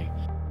money.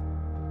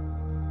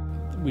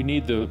 We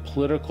need the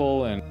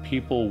political and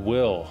people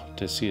will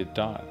to see it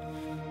done.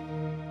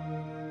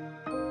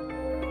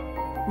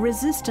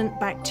 Resistant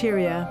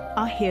bacteria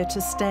are here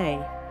to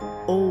stay,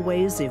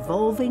 always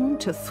evolving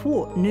to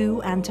thwart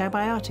new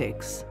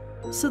antibiotics.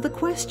 So the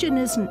question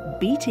isn't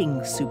beating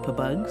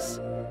superbugs,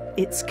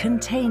 it's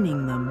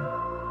containing them.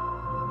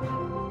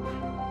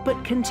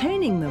 But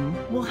containing them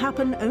will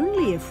happen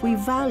only if we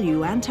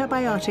value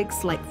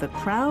antibiotics like the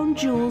crown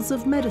jewels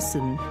of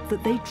medicine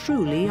that they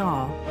truly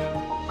are.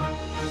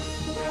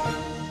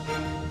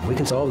 We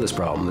can solve this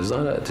problem.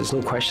 There's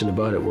no question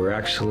about it. We're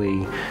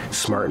actually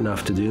smart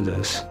enough to do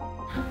this.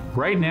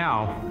 Right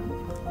now,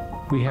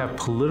 we have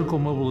political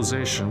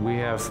mobilization. We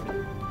have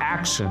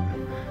action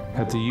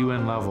at the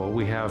UN level.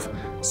 We have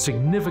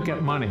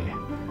significant money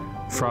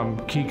from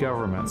key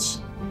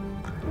governments.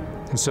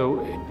 And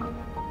so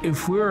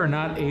if we are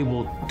not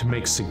able to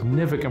make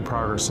significant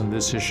progress on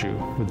this issue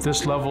with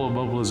this level of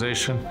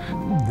mobilization,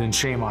 then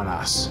shame on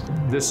us.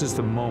 This is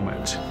the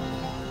moment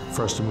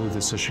for us to move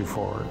this issue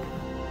forward.